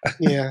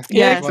 Yeah.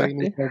 Yeah.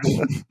 Exactly.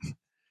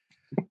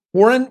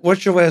 Warren,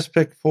 what's your last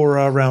pick for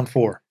round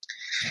 4?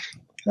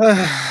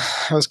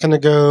 I was going to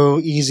go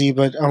easy,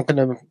 but I'm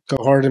going to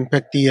go hard and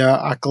pick the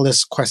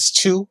Oculus Quest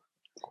 2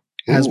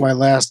 as my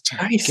last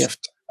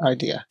gift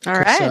idea. All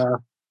right.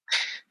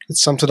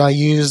 It's something I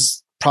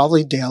use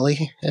probably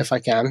daily if I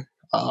can.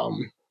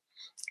 I'm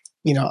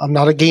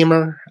not a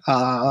gamer.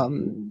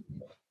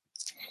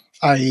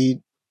 I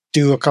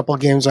do a couple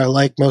of games I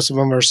like. Most of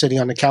them are sitting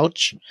on the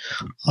couch.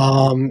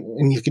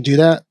 And you could do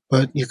that,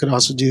 but you could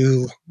also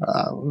do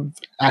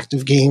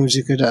active games.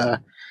 You could,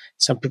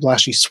 some people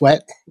actually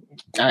sweat.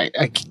 I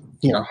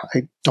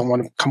don't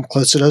want to come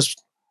close to those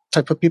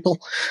type of people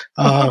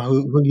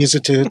who use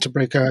it to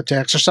break to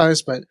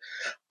exercise, but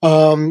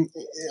a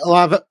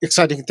lot of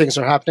exciting things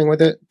are happening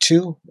with it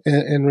too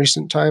in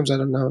recent times. I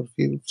don't know if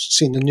you've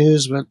seen the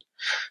news, but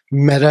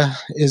Meta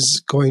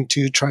is going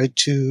to try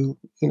to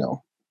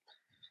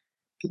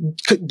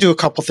do a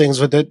couple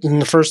things with it,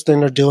 and the first thing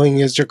they're doing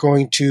is they're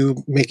going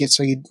to make it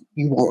so you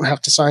won't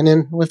have to sign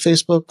in with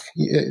Facebook.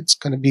 It's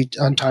going to be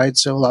untied,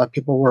 so a lot of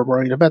people were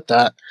worried about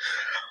that.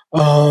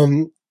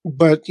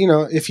 But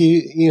if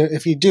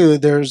you do,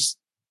 there's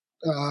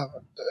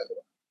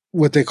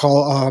what they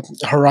call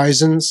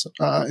Horizons.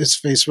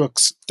 It's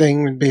Facebook's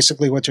thing, and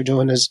basically what they're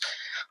doing is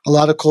a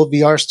lot of cool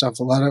VR stuff.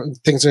 A lot of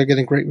things that are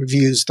getting great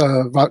reviews.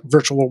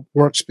 Virtual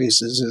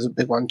workspaces is a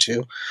big one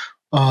too.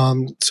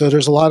 So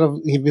there's a lot of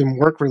even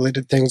work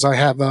related things. I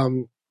have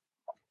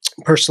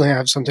personally, I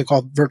have something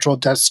called Virtual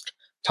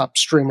desktop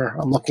streamer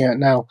I'm looking at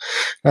now.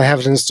 I have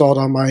it installed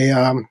on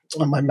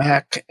my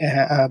Mac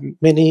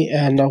Mini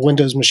and a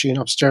Windows machine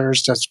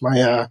upstairs. That's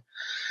my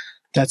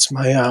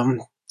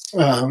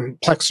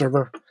Plex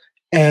server,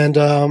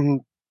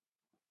 and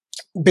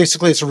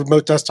basically it's a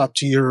remote desktop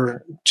to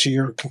your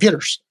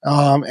computers,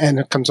 and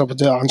it comes up with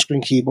the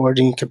on-screen keyboard,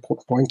 and you can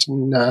point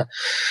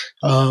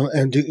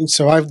and do.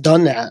 So I've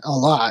done that a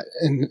lot,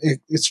 and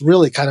it's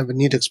really kind of a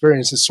neat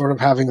experience. It's sort of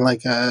having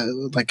like a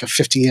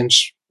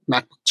 50-inch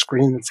MacBook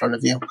screen in front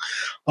of you,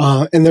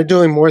 and they're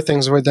doing more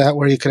things with that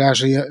where you could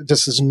actually.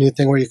 This is a new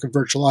thing where you can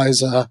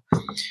virtualize.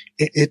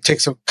 It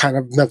takes a kind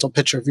of mental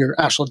picture of your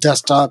actual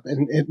desktop,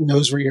 and it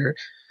knows where your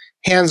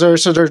hands are.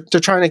 So they're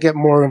trying to get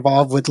more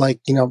involved with, like,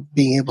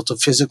 being able to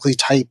physically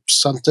type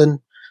something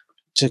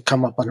to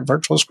come up on a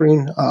virtual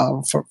screen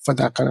for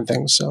that kind of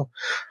thing. So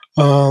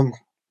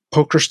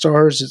Poker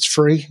Stars, it's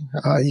free.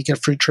 You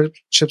get free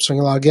chips when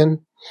you log in.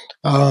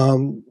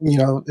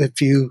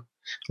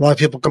 A lot of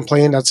people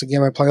complain. That's a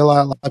game I play a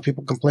lot. A lot of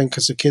people complain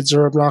because the kids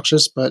are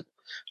obnoxious, but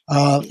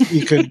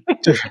you could.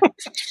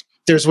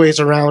 There's ways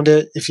around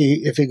it. If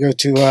you go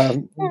to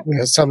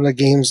some of the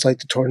games, like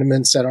the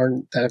tournaments that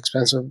aren't that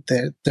expensive,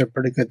 they're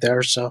pretty good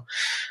there. So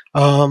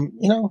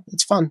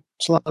it's fun.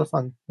 It's a lot of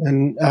fun,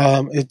 and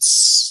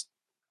it's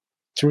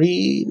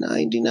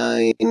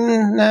 $3.99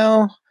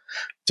 now.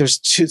 There's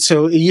two.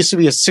 So it used to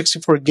be a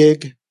 64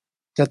 gig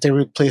that they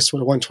replaced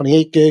with a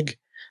 128 gig.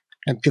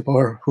 And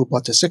people who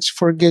bought the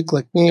 64 gig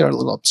like me are a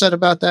little upset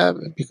about that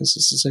because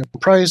it's the same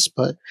price.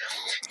 But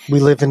we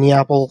live in the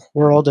Apple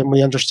world and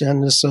we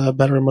understand this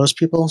better than most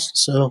people.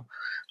 So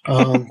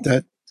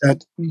that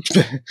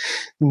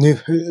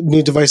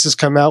new devices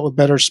come out with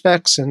better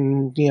specs,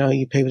 and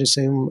you pay the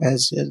same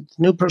as the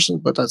new person,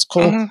 but that's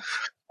cool.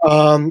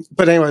 Mm-hmm.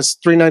 But anyways,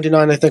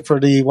 $3.99 I think for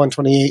the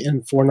 128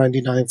 and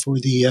 $4.99 for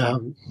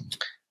the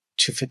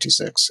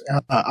 256.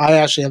 I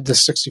actually have the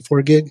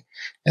 64 gig,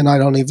 and I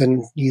don't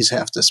even use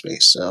half the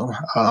space, so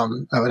I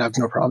would have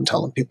no problem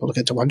telling people to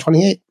get to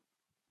 128.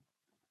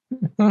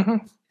 Mm-hmm.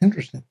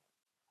 Interesting.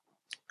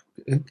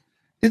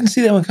 Didn't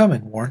see that one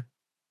coming, Warren.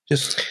 Yeah,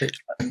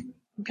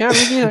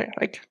 me neither.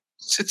 Like,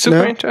 it's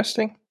super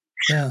interesting.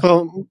 Yeah.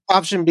 Well,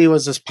 option B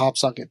was this pop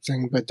socket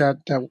thing, but that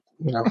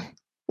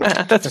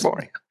that's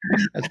boring.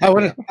 I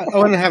wouldn't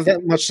have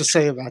that much to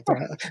say about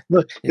that.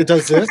 Look, it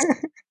does this.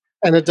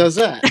 And it does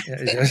that.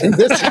 And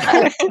this.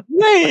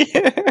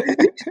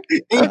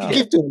 You can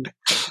keep doing it.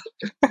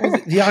 Well,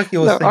 the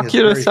Oculus thing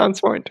Oculus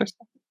sounds more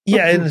interesting.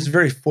 Yeah, and it's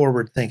very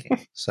forward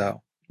thinking.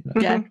 So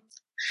yeah.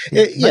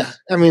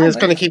 I mean, it's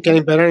going to keep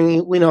getting better.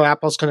 And we know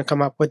Apple's going to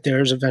come up with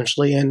theirs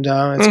eventually, and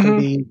it's going to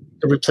be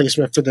the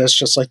replacement for this,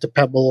 just like the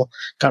Pebble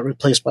got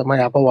replaced by my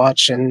Apple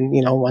Watch. And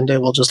one day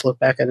we'll just look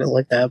back at it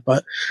like that.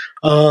 But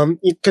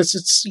because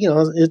it's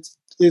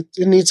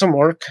it needs some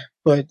work,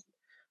 but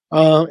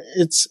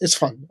it's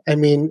fun. I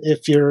mean,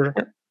 if you're,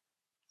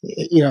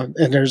 and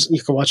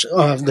you can watch,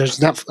 there's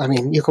Netflix. I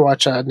mean, you can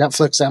watch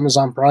Netflix,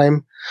 Amazon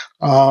Prime,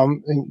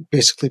 and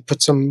basically put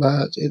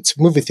it's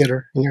a movie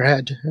theater in your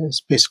head.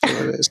 It's basically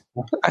what it is.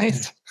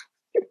 Nice.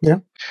 Yeah.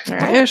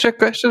 I should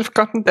have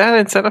gotten that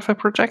instead of a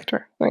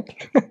projector.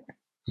 Like,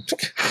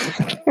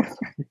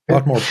 a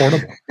lot more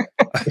portable.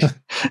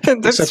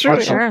 That's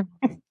true. Sure.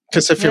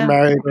 Because if you're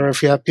married or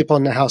if you have people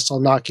in the house, they'll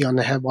knock you on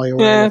the head while you're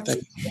wearing the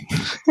thing.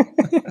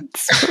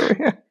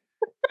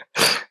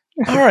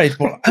 All right.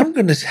 Well, I'm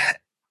going to,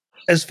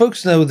 as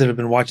folks know that have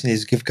been watching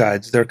these gift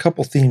guides, there are a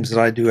couple themes that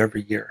I do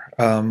every year.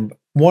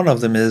 One of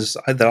them is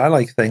that I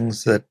like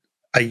things that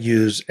I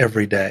use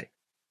every day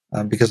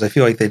because I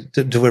feel like they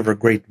deliver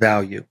great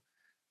value.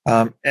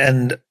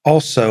 And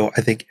also,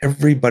 I think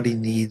everybody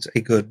needs a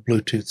good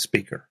Bluetooth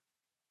speaker.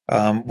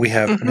 We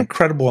have an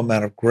incredible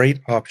amount of great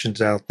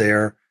options out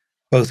there,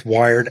 both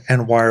wired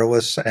and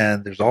wireless,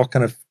 and there's all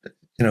kind of,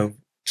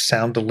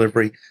 sound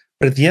delivery.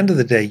 But at the end of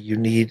the day, you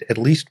need at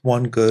least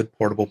one good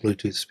portable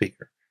Bluetooth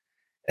speaker.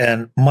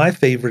 And my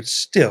favorite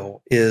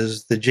still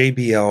is the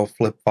JBL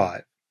Flip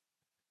 5.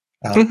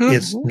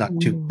 It's not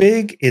too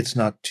big. It's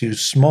not too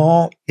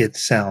small. It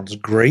sounds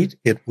great.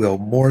 It will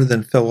more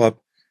than fill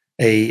up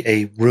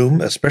a room,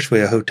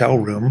 especially a hotel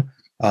room,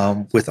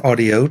 with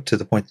audio to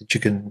the point that you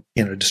can,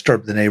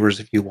 disturb the neighbors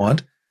if you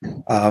want.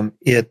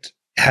 It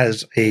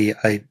has a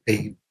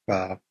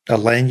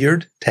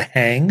lanyard to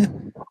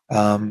hang,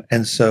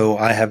 and so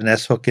I have an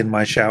S-hook in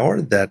my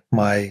shower that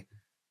my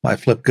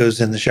Flip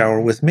goes in the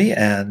shower with me,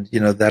 and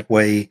that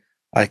way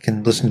I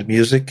can listen to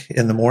music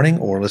in the morning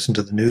or listen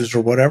to the news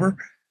or whatever.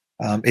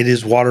 It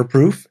is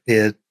waterproof.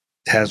 It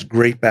has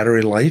great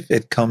battery life.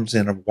 It comes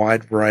in a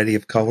wide variety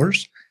of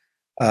colors.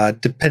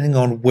 Depending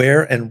on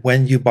where and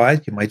when you buy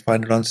it, you might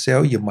find it on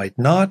sale. You might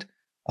not.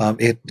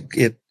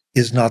 It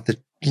is not the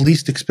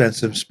least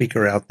expensive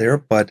speaker out there,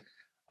 but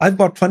I've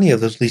bought plenty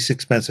of those least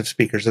expensive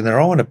speakers, and they're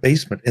all in a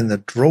basement in the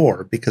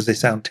drawer because they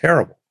sound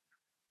terrible.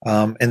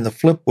 And the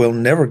Flip will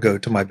never go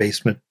to my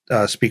basement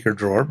speaker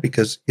drawer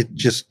because it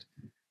just,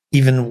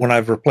 even when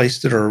I've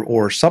replaced it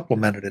or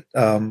supplemented it,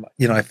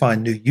 I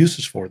find new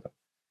uses for them.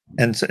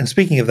 And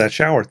speaking of that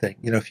shower thing,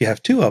 if you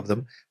have two of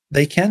them,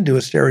 they can do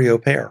a stereo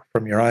pair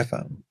from your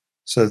iPhone.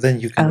 So then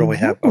you can really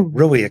have a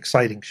really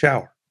exciting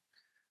shower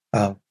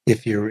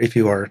if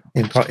you are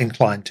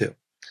inclined to.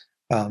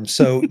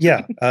 So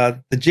yeah,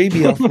 the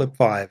JBL Flip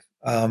 5.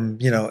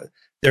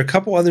 There are a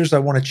couple others I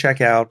want to check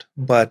out,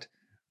 but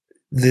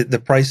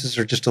the prices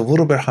are just a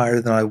little bit higher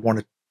than I want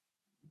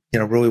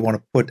to, really want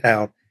to put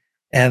out,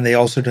 and they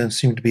also don't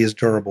seem to be as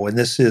durable. And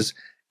this is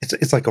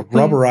it's like a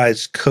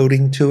rubberized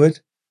coating to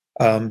it,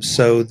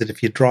 so that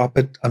if you drop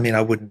it, I mean,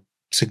 I wouldn't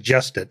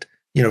suggest it,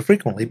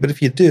 frequently, but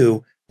if you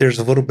do, there's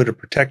a little bit of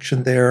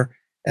protection there,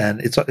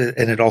 and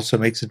it also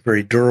makes it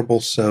very durable.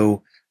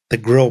 So the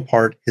grill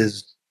part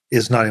is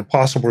not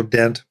impossible to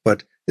dent,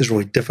 but is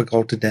really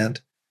difficult to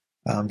dent.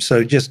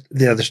 So just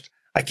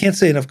I can't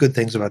say enough good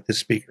things about this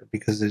speaker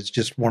because it's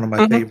just one of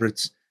my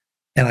favorites,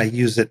 and I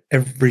use it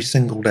every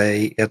single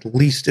day, at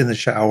least in the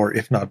shower,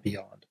 if not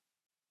beyond.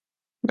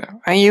 Yeah,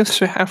 I used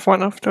to have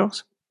one of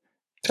those.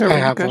 They're I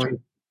really have good. one.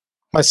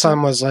 My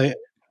son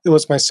it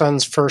was my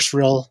son's first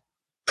real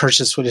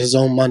purchase with his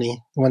own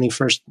money when he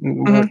first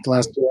worked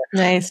last year.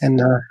 Nice. And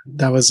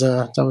that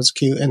was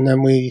cute. And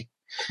then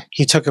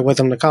he took it with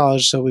him to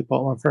college, so we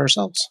bought one for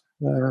ourselves.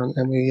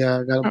 And we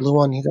got a blue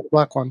one. He got a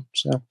black one.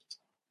 So.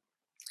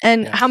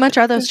 And how much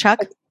are those, Chuck?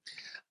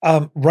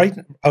 I'll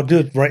do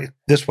it right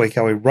this way,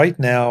 Kelly. Right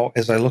now,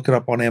 as I look it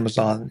up on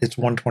Amazon, it's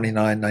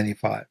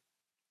 $129.95.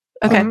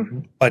 Okay.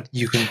 But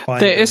you can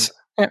find there is.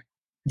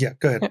 Yeah,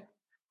 go ahead. Yeah.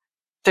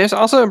 There's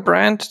also a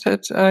brand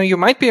that you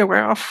might be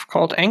aware of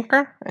called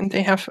Anker, and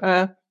they have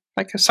a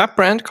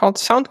sub-brand called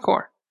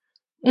Soundcore.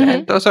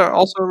 And those are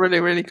also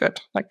really, really good.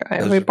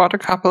 We bought a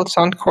couple of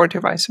Soundcore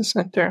devices,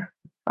 and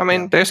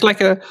there's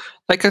like a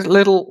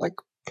little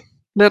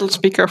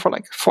speaker for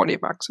like $40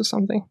 or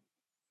something.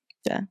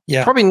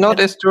 Yeah. Probably not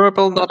as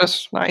durable, not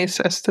as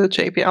nice as the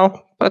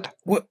JBL, but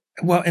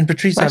well, and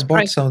Patrice, I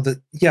bought some of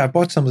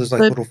those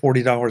like little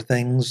 $40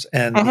 things,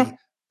 and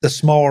the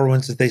smaller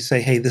ones that they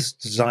say, hey, this is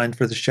designed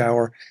for the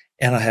shower,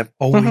 and I have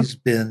always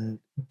been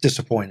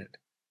disappointed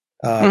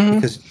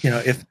because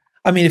if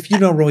you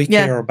don't really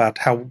care about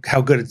how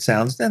good it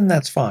sounds, then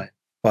that's fine.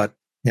 But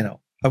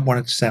I want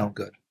it to sound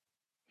good.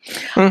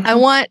 I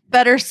want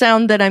better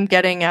sound than I'm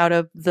getting out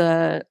of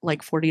the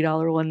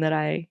 $40 one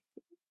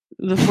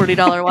the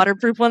 $40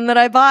 waterproof one that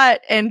I bought,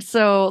 and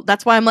so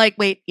that's why I'm like,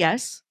 wait,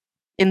 yes,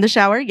 in the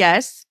shower,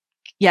 yes,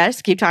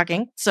 keep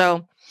talking.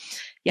 So.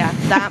 Yeah,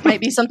 that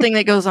might be something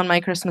that goes on my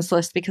Christmas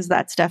list because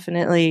that's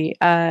definitely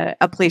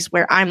a place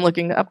where I'm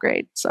looking to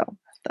upgrade. So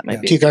that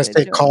might be. Do you guys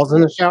take calls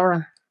in the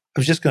shower? I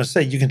was just going to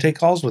say you can take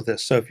calls with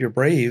this. So if you're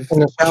brave, in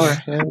the shower,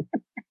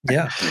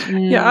 yeah,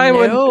 I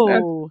would.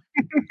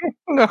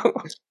 No,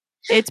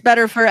 it's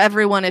better for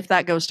everyone if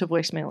that goes to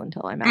voicemail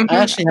until I'm out.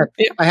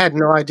 I had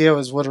no idea it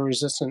was water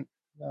resistant.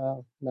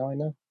 Now I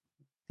know.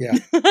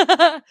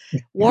 Yeah.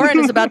 Warren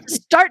is about to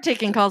start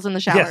taking calls in the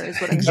shower. Yes, is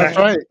what I'm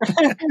exactly. saying.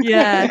 That's right.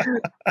 Yeah.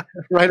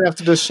 Right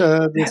after this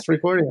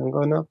recording, I'm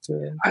going up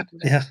to.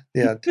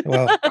 Yeah.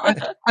 Well,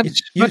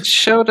 what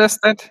show does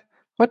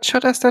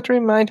that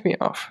remind me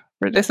of?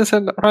 Where this is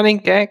a running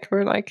gag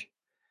where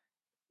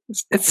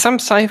it's some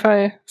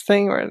sci-fi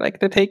thing where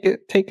they take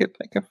it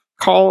like a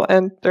call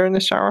and they're in the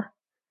shower.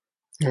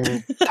 I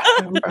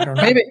don't know.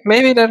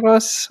 Maybe that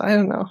was, I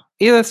don't know,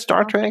 either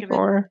Star Trek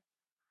or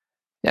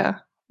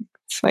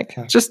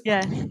it's just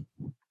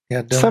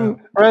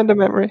some random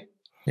memory.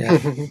 Yeah.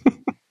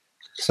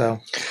 So,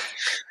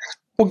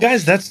 well,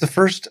 guys, that's the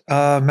first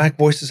Mac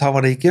Voices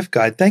Holiday Gift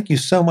Guide. Thank you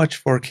so much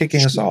for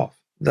kicking us off.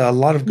 A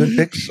lot of good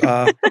picks.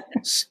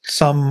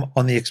 Some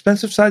on the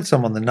expensive side,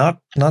 some on the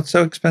not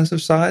so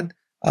expensive side.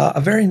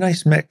 A very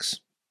nice mix.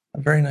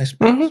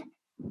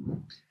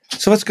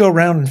 So let's go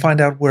around and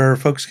find out where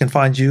folks can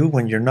find you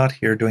when you're not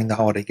here doing the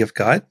Holiday Gift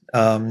Guide.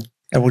 And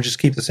we'll just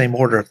keep the same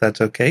order if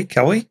that's okay.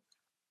 Kelly?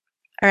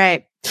 All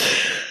right.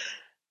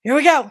 Here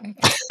we go.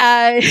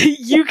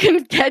 You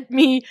can get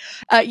me.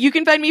 You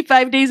can find me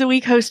 5 days a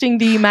week hosting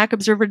the Mac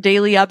Observer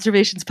Daily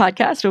Observations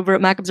podcast over at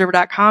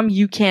macobserver.com.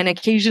 You can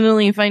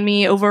occasionally find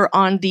me over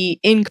on the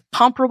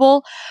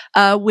Incomparable,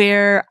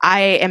 where I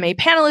am a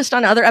panelist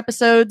on other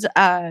episodes.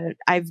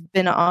 I've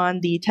been on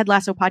the Ted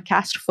Lasso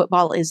podcast,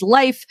 Football is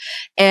Life,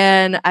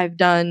 and I've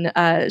done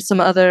some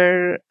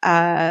other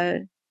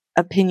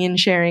opinion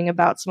sharing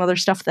about some other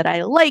stuff that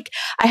I like.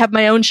 I have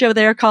my own show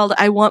there called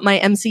I Want My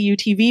MCU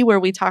TV, where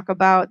we talk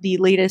about the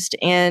latest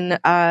in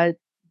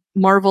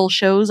Marvel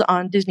shows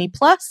on Disney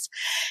Plus.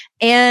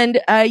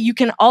 And you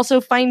can also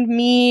find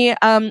me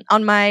on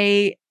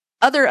my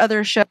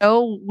other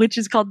show, which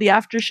is called The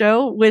After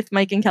Show with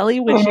Mike and Kelly,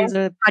 which is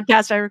a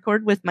podcast I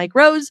record with Mike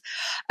Rose.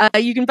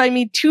 You can find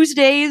me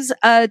Tuesdays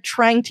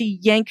trying to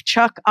yank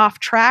Chuck off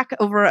track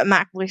over at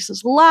Mac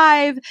Voices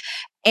Live.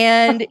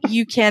 And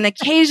you can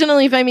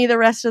occasionally find me the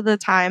rest of the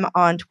time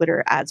on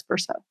Twitter as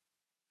Verso.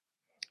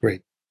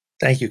 Great.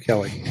 Thank you,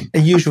 Kelly.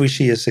 And usually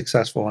she is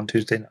successful on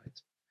Tuesday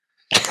nights.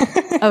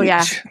 Oh,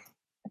 yeah.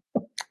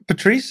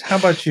 Patrice, how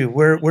about you?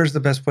 Where's the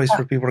best place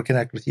for people to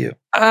connect with you?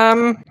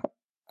 I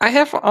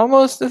have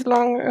almost as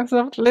long as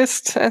a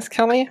list as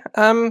Kelly.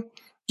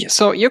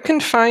 So you can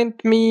find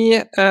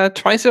me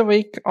twice a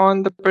week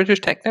on the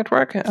British Tech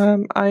Network.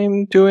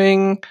 I'm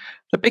doing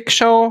the big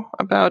show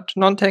about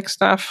non-tech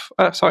stuff,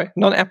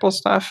 non-Apple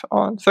stuff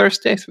on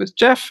Thursdays with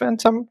Jeff and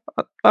some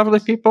lovely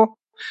people.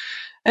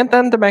 And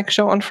then the Mac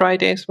show on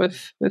Fridays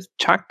with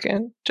Chuck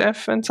and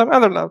Jeff and some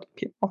other lovely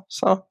people.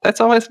 So that's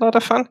always a lot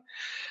of fun.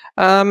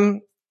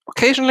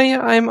 Occasionally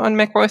I'm on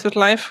Mac Voices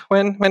Live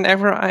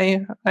whenever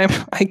I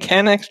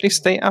can actually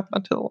stay up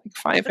until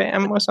like 5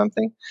 a.m. or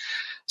something.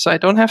 So I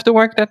don't have to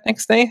work that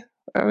next day.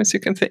 As you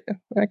can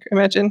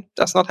imagine,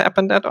 does not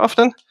happen that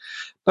often.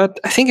 But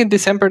I think in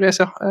December there's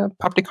a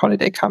public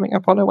holiday coming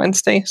up on a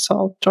Wednesday, so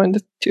I'll join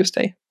the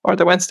Tuesday or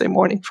the Wednesday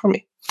morning for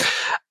me.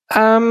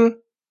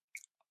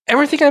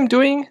 Everything I'm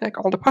doing, like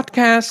all the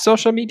podcasts,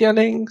 social media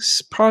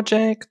links,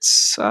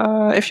 projects,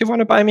 if you want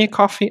to buy me a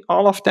coffee,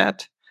 all of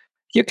that,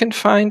 you can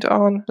find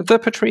on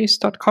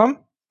thepatrice.com.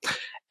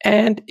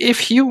 And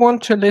if you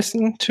want to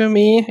listen to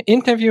me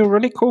interview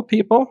really cool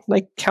people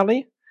like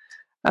Kelly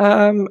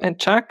and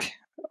Chuck,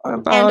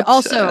 and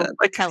also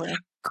Kelly.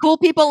 Cool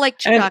people like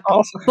Chuck,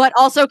 but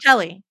also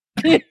Kelly.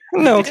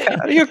 No,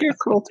 you're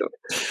cool too.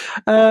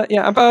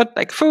 About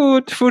like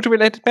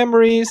food-related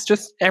memories,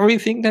 just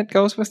everything that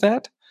goes with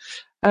that.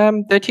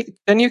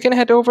 Then you can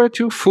head over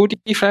to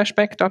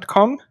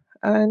foodieflashback.com,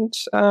 and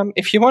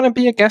if you want to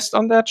be a guest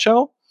on that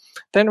show,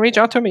 then reach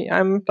out to me.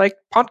 I'm like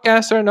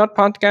podcaster, not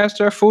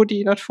podcaster,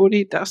 foodie, not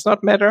foodie, does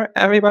not matter.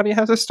 Everybody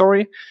has a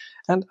story,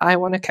 and I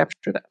want to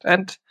capture that.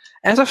 And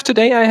as of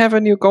today, I have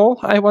a new goal.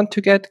 I want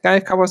to get Guy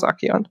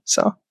Kawasaki on.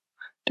 So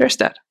there's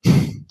that.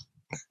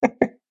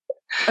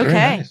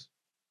 Okay.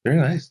 Very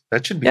nice.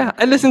 That should be. Yeah,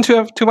 I listened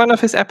to one of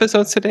his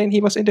episodes today, and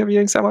he was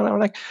interviewing someone. I'm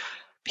like,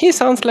 he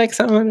sounds like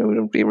someone who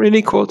would be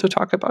really cool to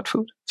talk about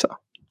food. So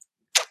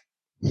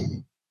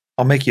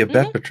I'll make you a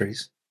bet,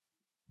 Patrice.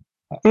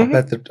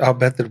 I'll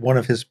bet that one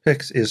of his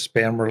picks is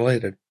spam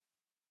related.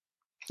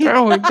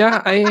 Oh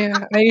yeah,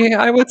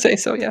 I would say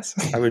so. Yes.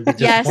 I would be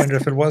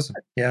disappointed if it wasn't.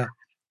 Yeah.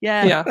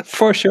 Yeah,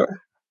 for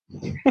sure.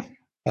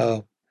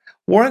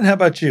 Warren, how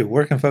about you?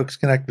 Where can folks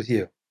connect with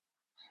you?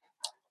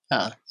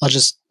 I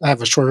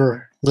have a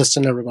shorter list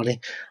than everybody.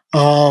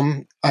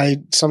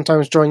 I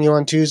sometimes join you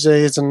on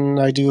Tuesdays, and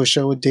I do a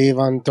show with Dave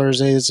on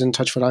Thursdays in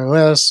Touchwood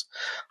iOS.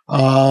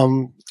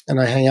 And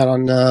I hang out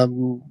on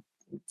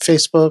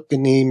Facebook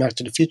in the Mac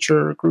to the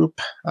Future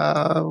group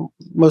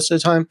most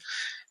of the time.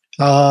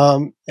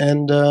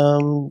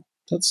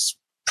 That's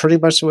pretty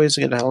much the ways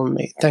to get a hold of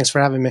me. Thanks for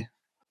having me.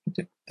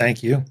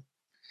 Thank you.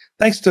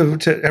 Thanks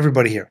to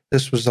everybody here.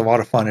 This was a lot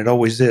of fun. It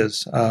always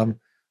is.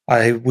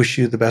 I wish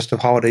you the best of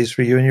holidays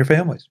for you and your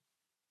families.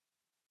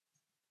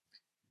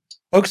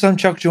 Folks, I'm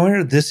Chuck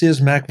Joiner. This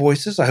is Mac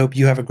Voices. I hope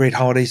you have a great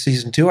holiday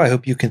season too. I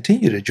hope you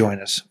continue to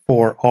join us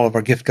for all of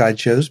our gift guide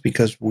shows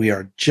because we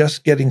are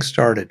just getting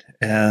started.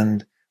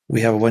 And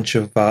we have a bunch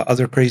of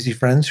other crazy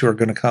friends who are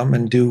going to come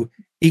and do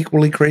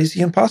equally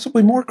crazy and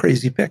possibly more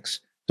crazy picks,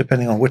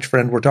 depending on which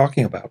friend we're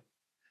talking about.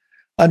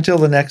 Until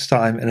the next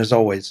time, and as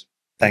always,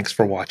 thanks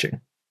for watching.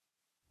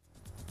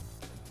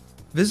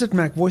 Visit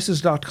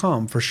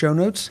MacVoices.com for show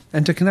notes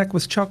and to connect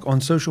with Chuck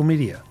on social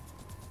media.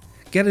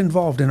 Get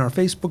involved in our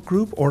Facebook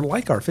group or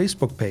like our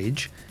Facebook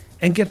page,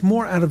 and get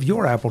more out of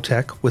your Apple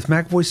tech with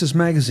Mac Voices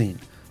Magazine,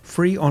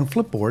 free on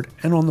Flipboard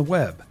and on the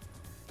web.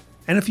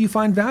 And if you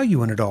find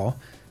value in it all,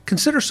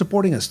 consider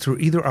supporting us through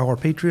either our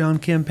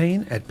Patreon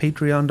campaign at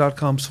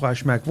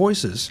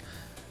patreon.com/MacVoices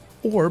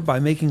or by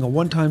making a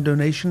one-time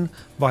donation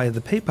via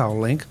the PayPal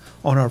link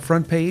on our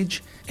front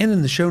page and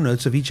in the show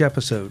notes of each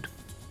episode.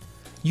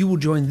 You will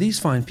join these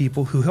fine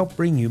people who help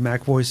bring you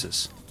Mac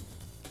Voices.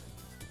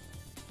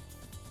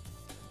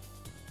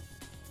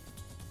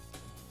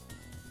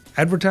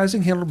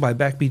 Advertising handled by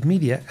Backbeat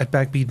Media at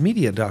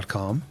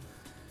backbeatmedia.com.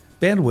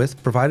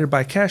 Bandwidth provided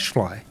by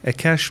CacheFly at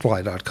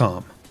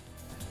cachefly.com.